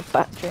though they have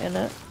battery in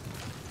it.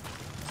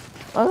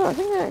 Oh, I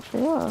think they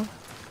actually are.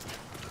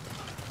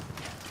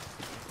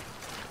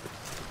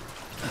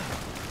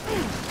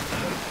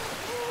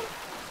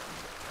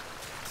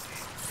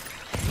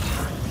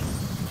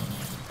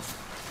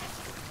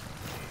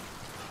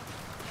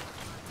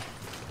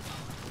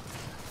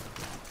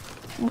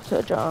 What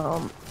a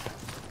jump.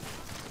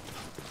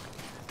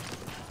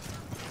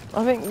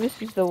 I think this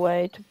is the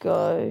way to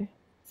go.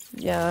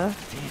 Yeah.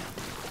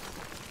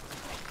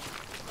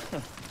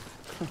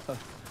 That's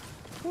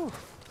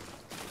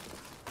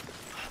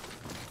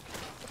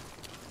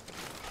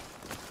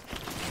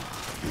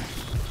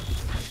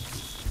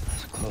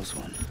a close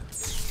one.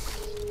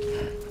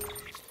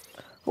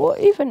 What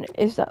even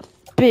is that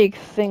big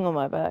thing on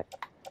my back?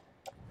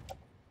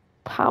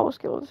 Power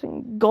skills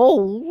in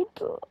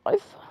gold?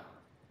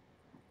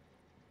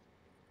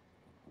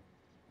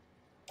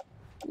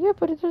 Yeah,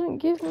 but it doesn't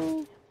give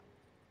me...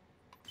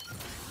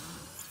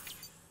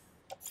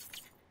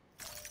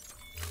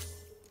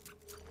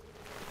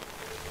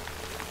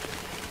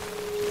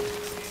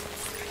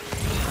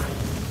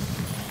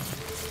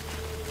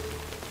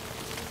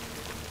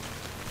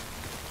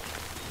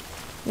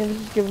 Yeah, this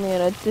is giving me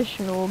an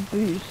additional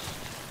boost.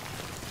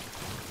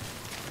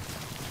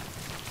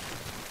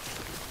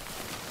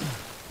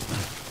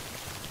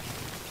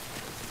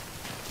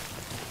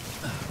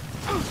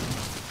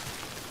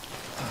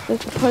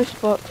 There's the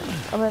post box.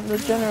 I meant the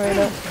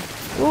generator.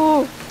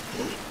 Ooh!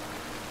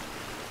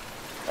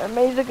 A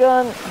laser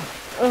gun!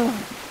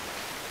 Ugh.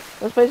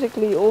 That's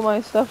basically all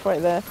my stuff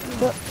right there.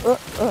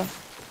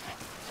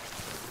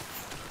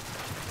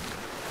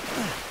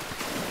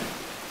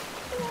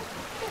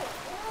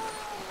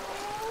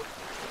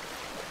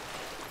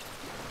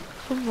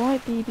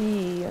 Alright,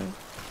 BB.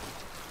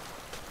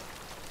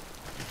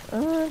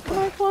 Can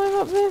I climb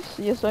up this?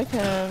 Yes, I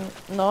can.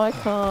 No, I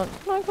can't.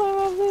 Can I climb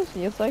up this?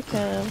 Yes, I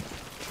can.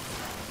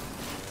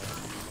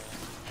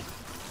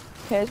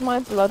 Okay, is my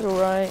blood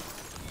alright?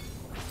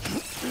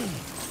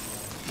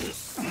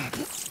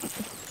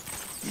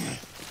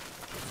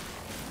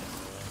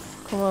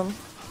 Come on.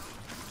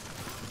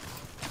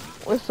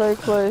 We're so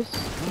close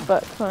to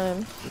back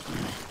time.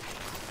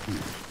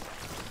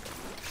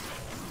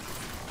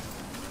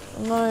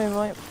 No,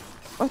 my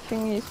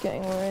thingy's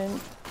getting ruined.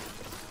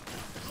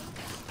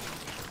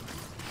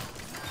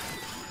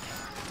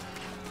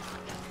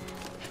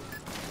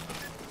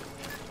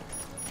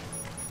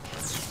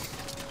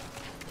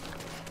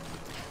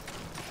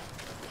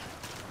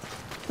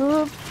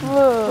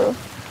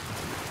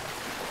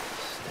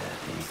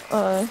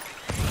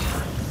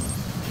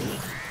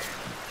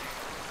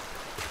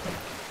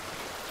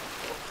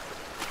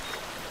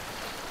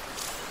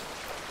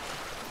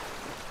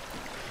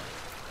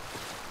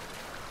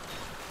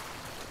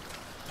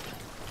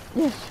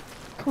 Yes,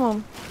 come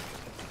on.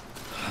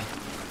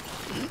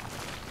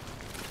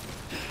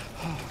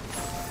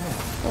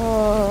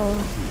 Oh.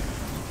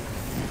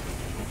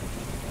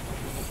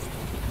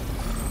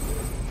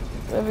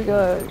 There we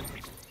go.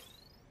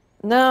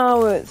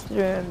 Now it's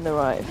doing the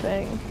right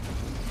thing.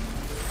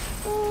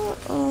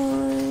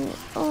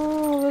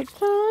 All the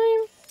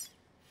time.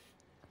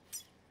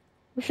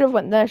 We should have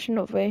went there,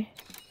 shouldn't we?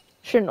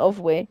 Shouldn't have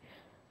we?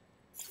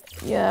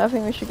 Yeah, I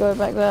think we should go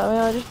back there. I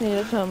mean, I just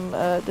needed some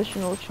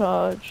additional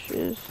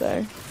charges,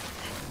 so...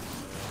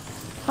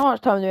 How much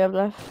time do we have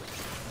left?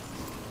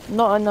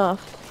 Not enough.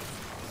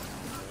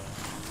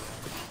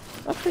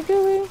 Actually,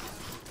 do we?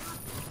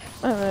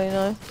 I don't really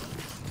know.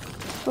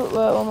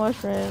 Footwear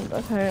almost ruined.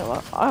 Okay,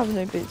 well, I have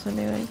no boots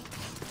anyway.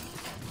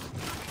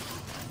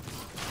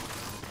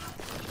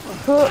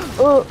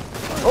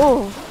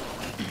 Oh!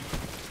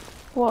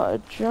 What a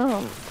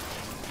jump.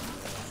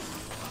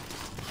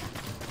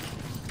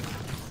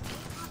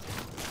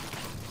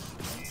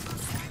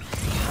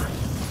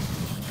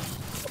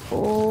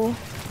 Oh.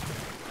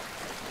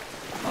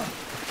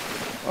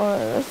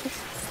 Alright, let's just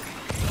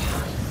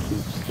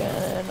keep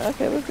scanning.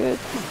 Okay, we're good.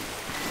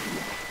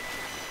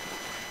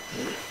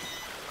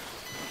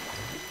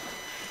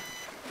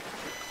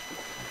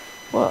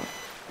 What?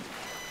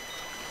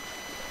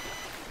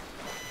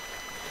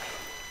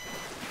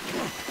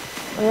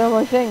 Oh yeah,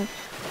 my thing.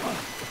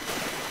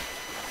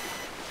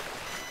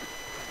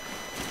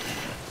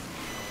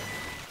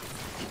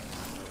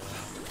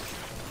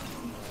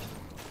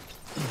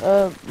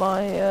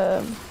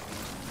 My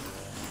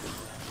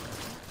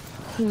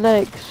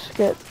legs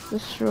get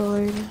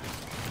destroyed.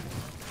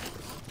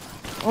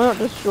 Well, not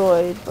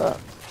destroyed, but...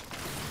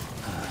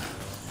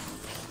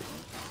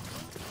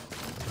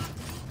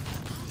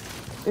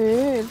 Ooh,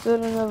 is that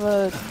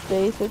another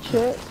data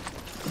chip?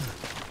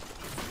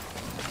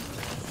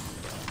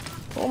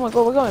 Oh my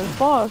god, we're going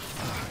fast.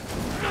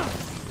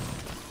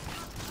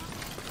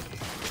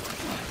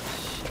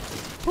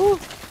 Ooh.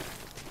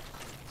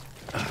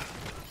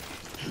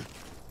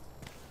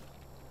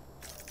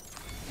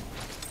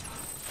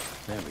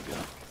 There we go.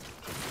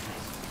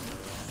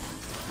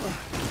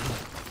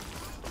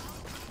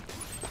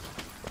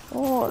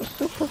 Oh, it's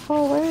super far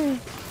away.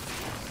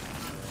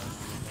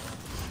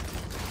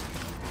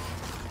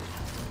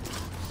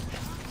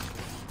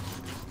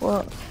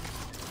 What?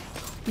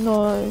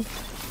 No.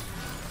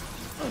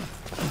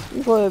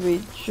 You gotta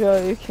be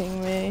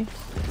joking me.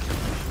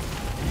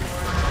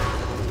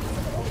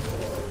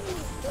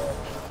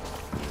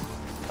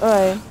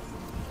 Alright.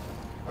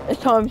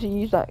 It's time to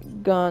use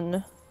that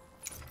gun.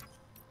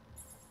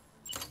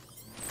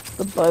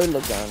 The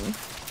bowler gun.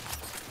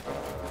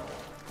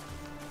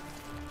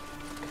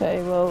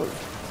 Okay, well...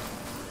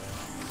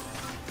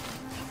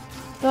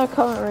 No,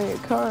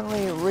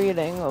 currently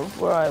reading of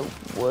where I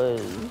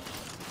was.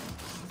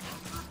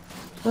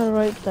 Did I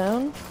write it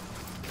down?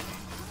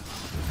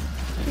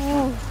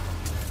 Oh.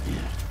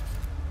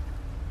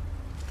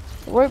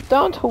 Rope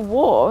down to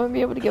what? I won't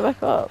be able to get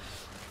back up.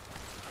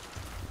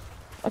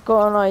 I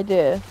got an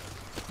idea.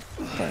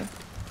 Okay.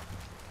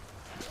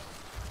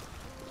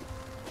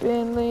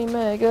 Finley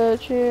Mega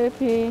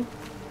Chippy.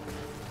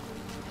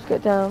 Let's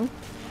get down.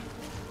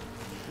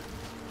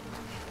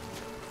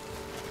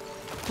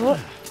 What?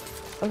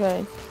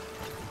 Okay.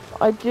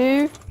 I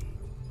do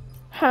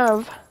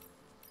have...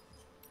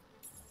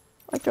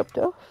 I dropped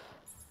it off.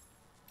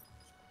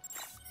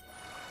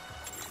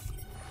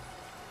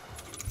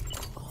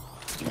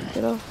 Dropped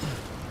it off.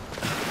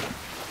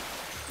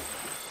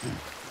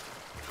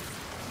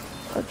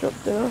 I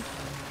dropped it off.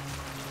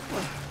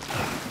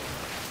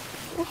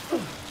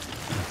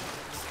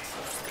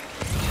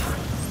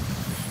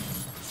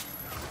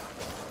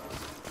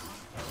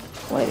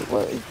 Wait,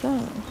 what is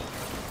that?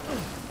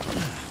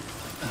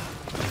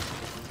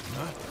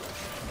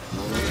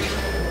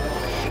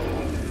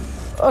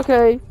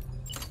 Okay.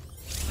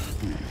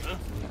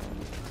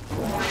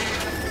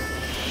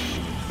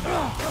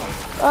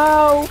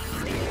 Ow!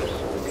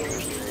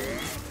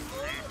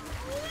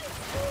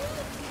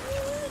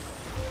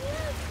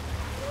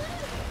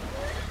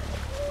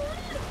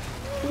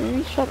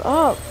 You shut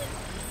up.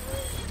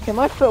 Okay,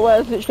 my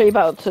footwear is literally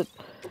about to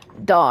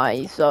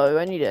die, so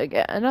I need to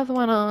get another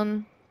one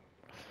on.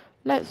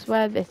 Let's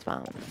wear this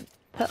one.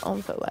 Put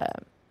on footwear.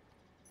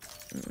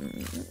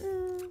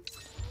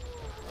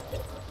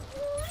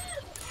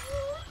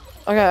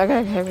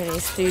 Okay, we need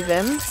to do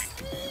them.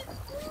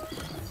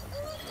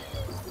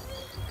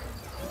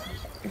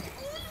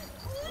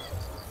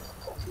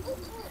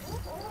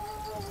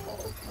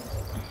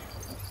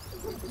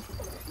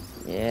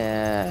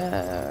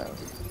 Yeah.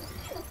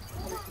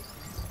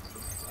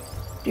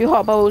 Do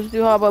hot bubbles,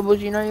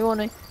 you know you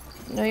want it.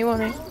 You know you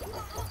want it.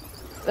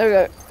 There we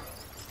go.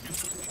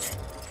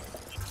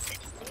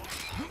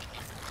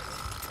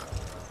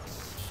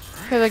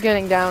 Okay, they're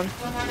getting down.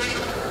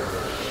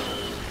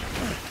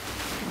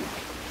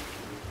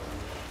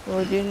 Well,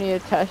 we do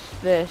need to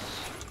test this.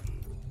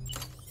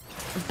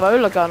 A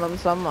bowler gun on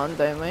someone,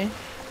 don't we?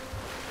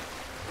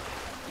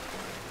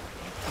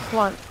 Come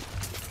on.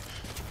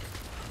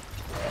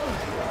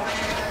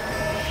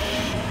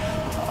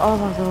 Oh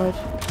my god.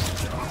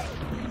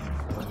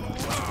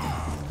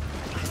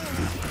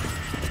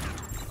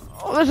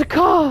 Oh, there's a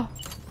car!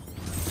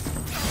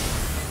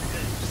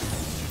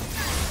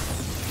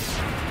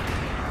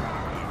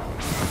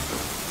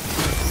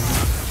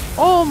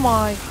 Oh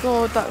my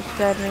god, that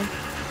scared me.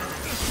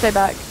 Stay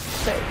back.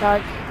 Stay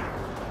back.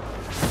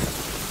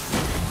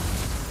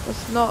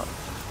 Let's not...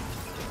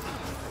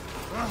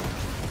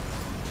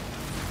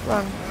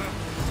 Run.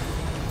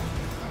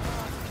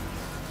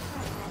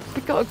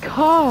 We got a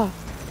car!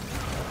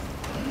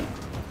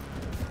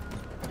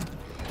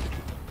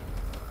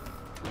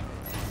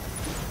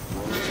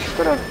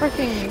 Got a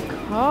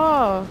freaking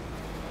car!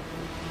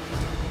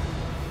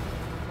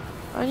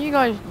 And you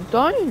guys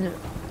don't!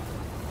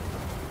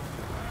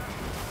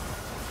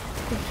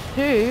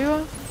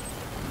 Two.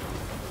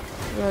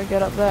 Gotta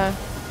get up there.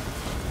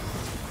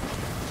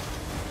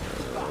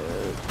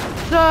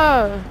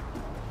 So,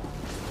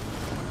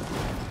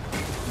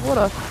 what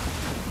a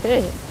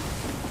hit!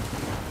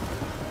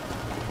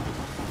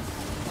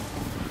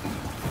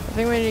 I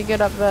think we need to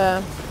get up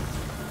there.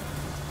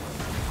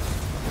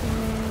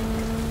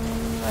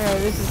 Okay,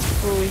 this is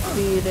fully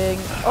feeding.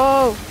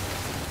 Oh!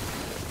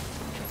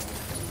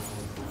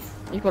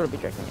 You gotta be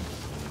joking me.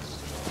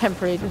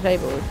 Temporarily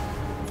disabled.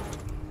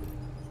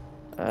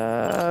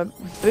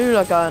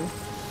 Booler gun.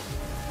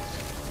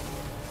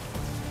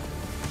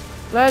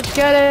 Let's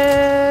get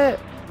it!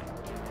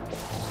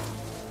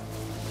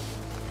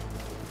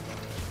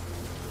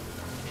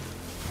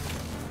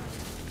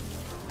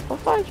 What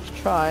if I just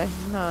try?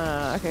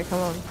 No, okay, come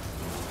on.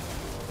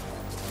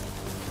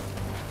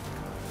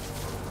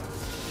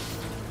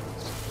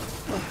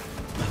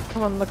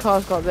 Come on, the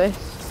car's got this.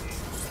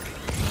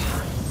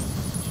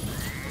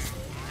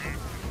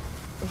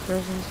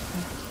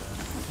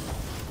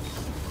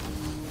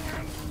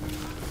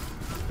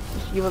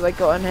 See what they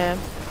got in here.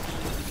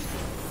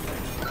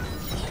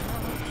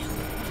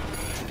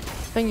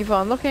 Thank you for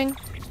unlocking.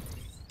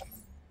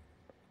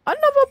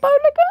 Another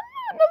bowler gun!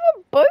 Another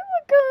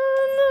bowler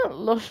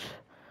gun! Lost.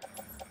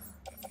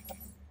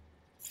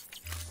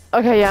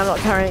 Okay, yeah, I'm not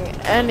carrying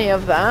any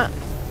of that.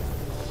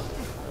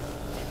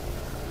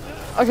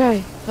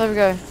 Okay, there we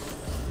go.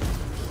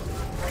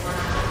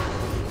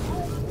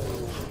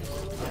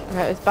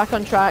 Okay, it's back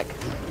on track.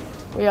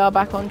 We are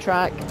back on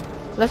track.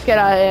 Let's get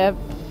out of here.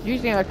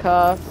 Using a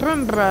car.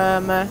 Brum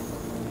brum.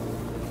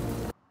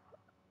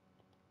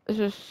 This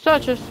is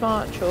such a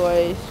smart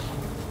choice.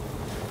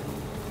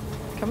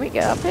 Can we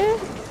get up here?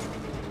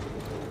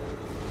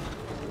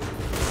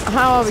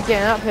 How are we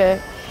getting up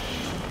here?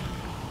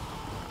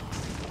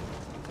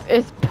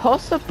 It's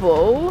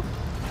possible.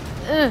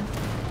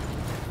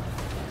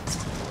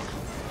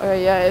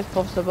 Okay, yeah, it's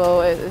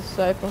possible. It is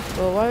so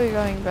possible. Why are we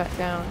going back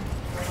down?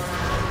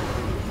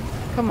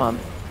 Come on.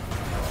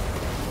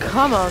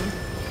 Come on.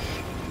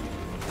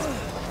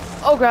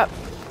 Oh crap.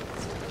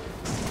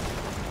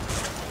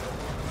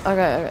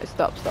 Okay,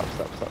 stop.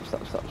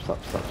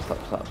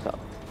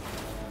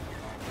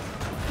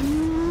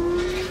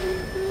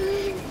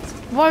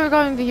 Why are we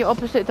going the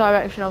opposite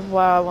direction of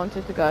where I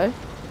wanted to go?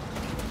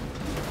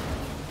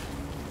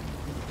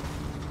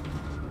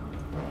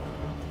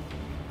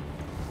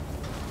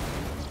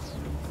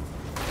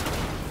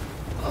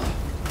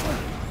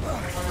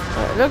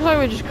 looks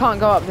like we just can't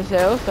go up this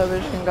hill, so we're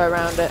just gonna go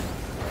around it.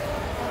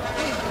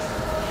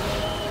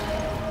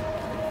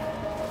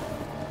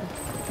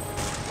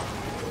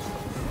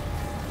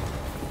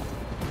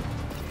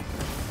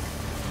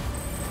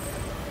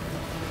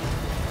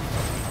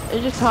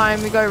 It's just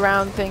time we go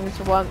around things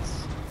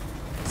once.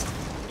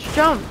 Just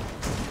jump.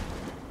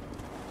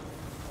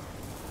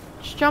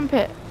 Just jump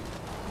it.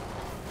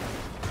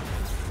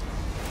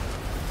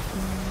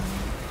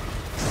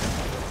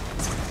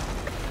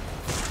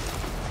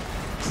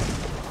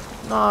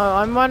 No,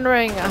 I'm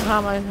wondering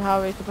how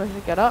are we supposed to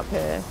get up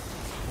here?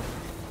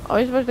 Are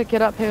we supposed to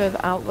get up here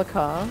without the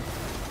car?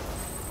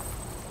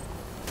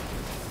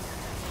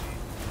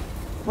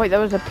 Wait, there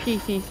was a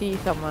PCC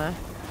somewhere.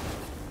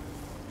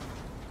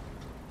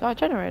 Is that a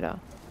generator?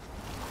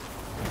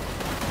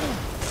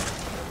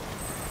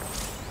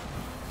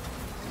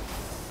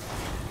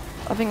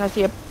 I think I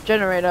see a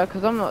generator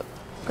because I'm not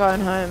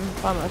going home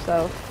by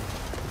myself.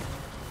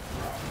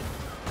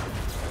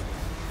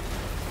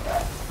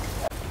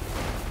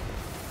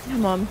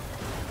 Come on.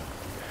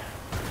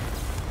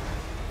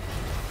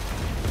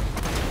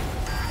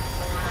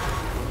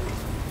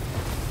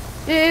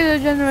 It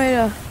is a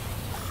generator.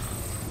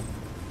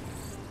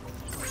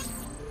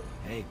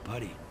 Hey,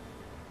 buddy.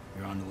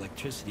 You're on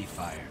electricity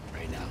fire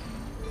right now.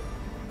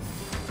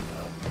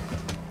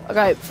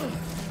 Okay.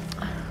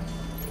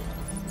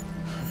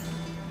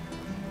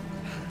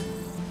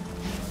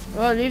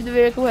 Well, leave the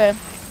vehicle here.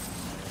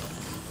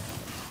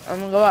 I'm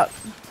gonna go up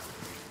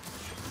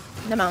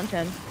the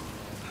mountain.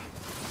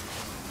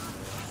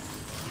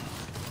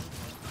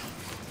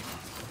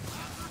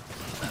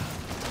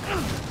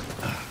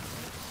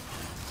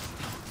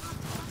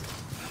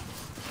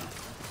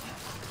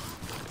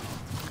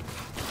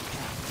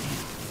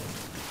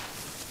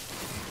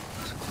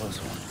 That's a close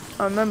one.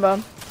 I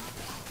remember.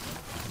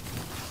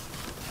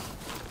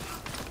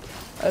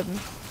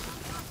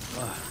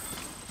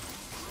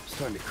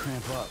 Starting to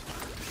cramp up.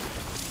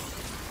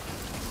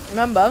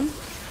 Remember.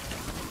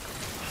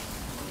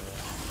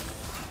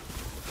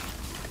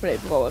 Wait,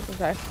 what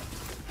was I say?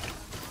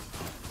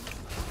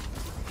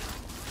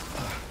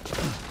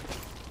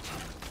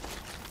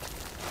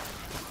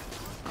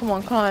 Come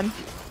on, climb.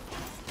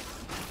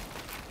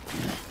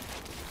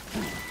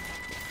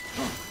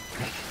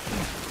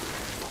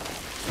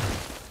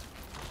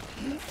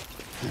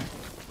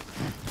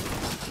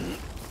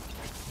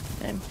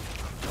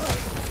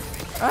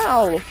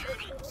 Ow!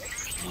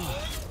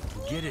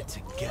 Get it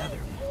together.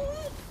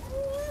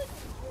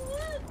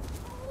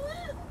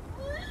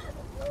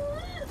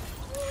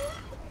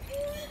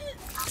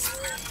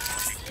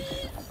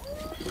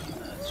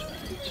 That's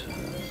right.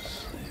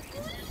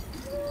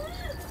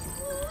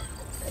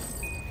 Sleep.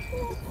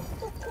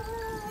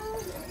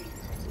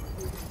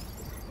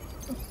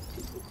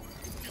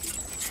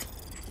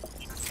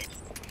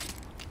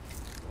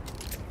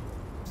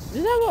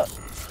 Is that what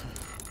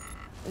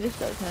this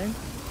does, hey?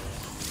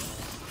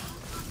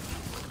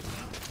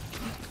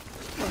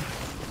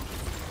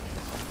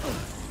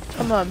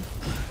 Come on.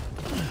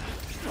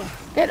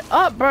 Get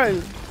up,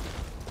 bro.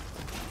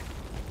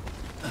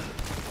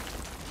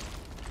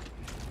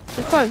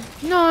 Let's go.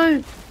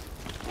 No.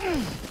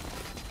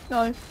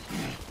 No.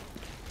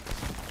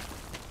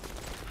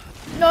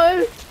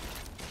 No.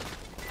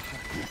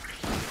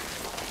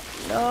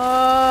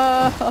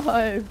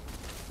 No.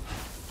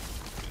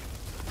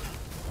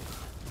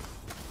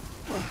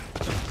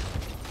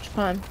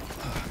 Come on.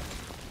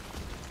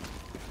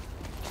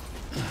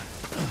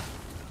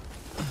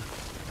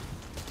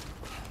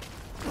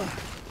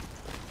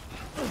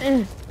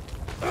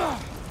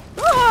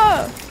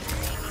 Ah!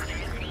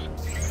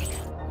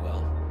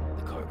 Well,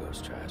 the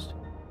cargo's trashed.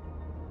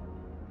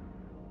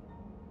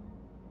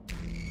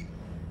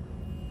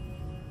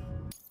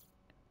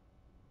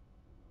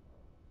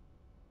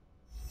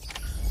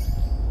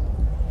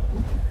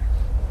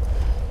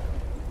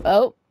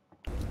 Well,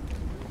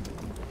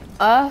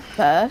 our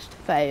first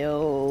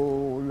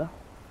fail.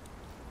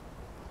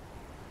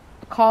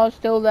 The car's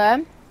still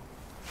there.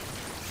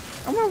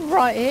 I'm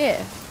right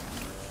here.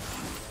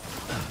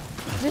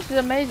 This is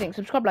amazing.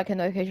 Subscribe, like, and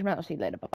notification bell. I'll see you later. Bye.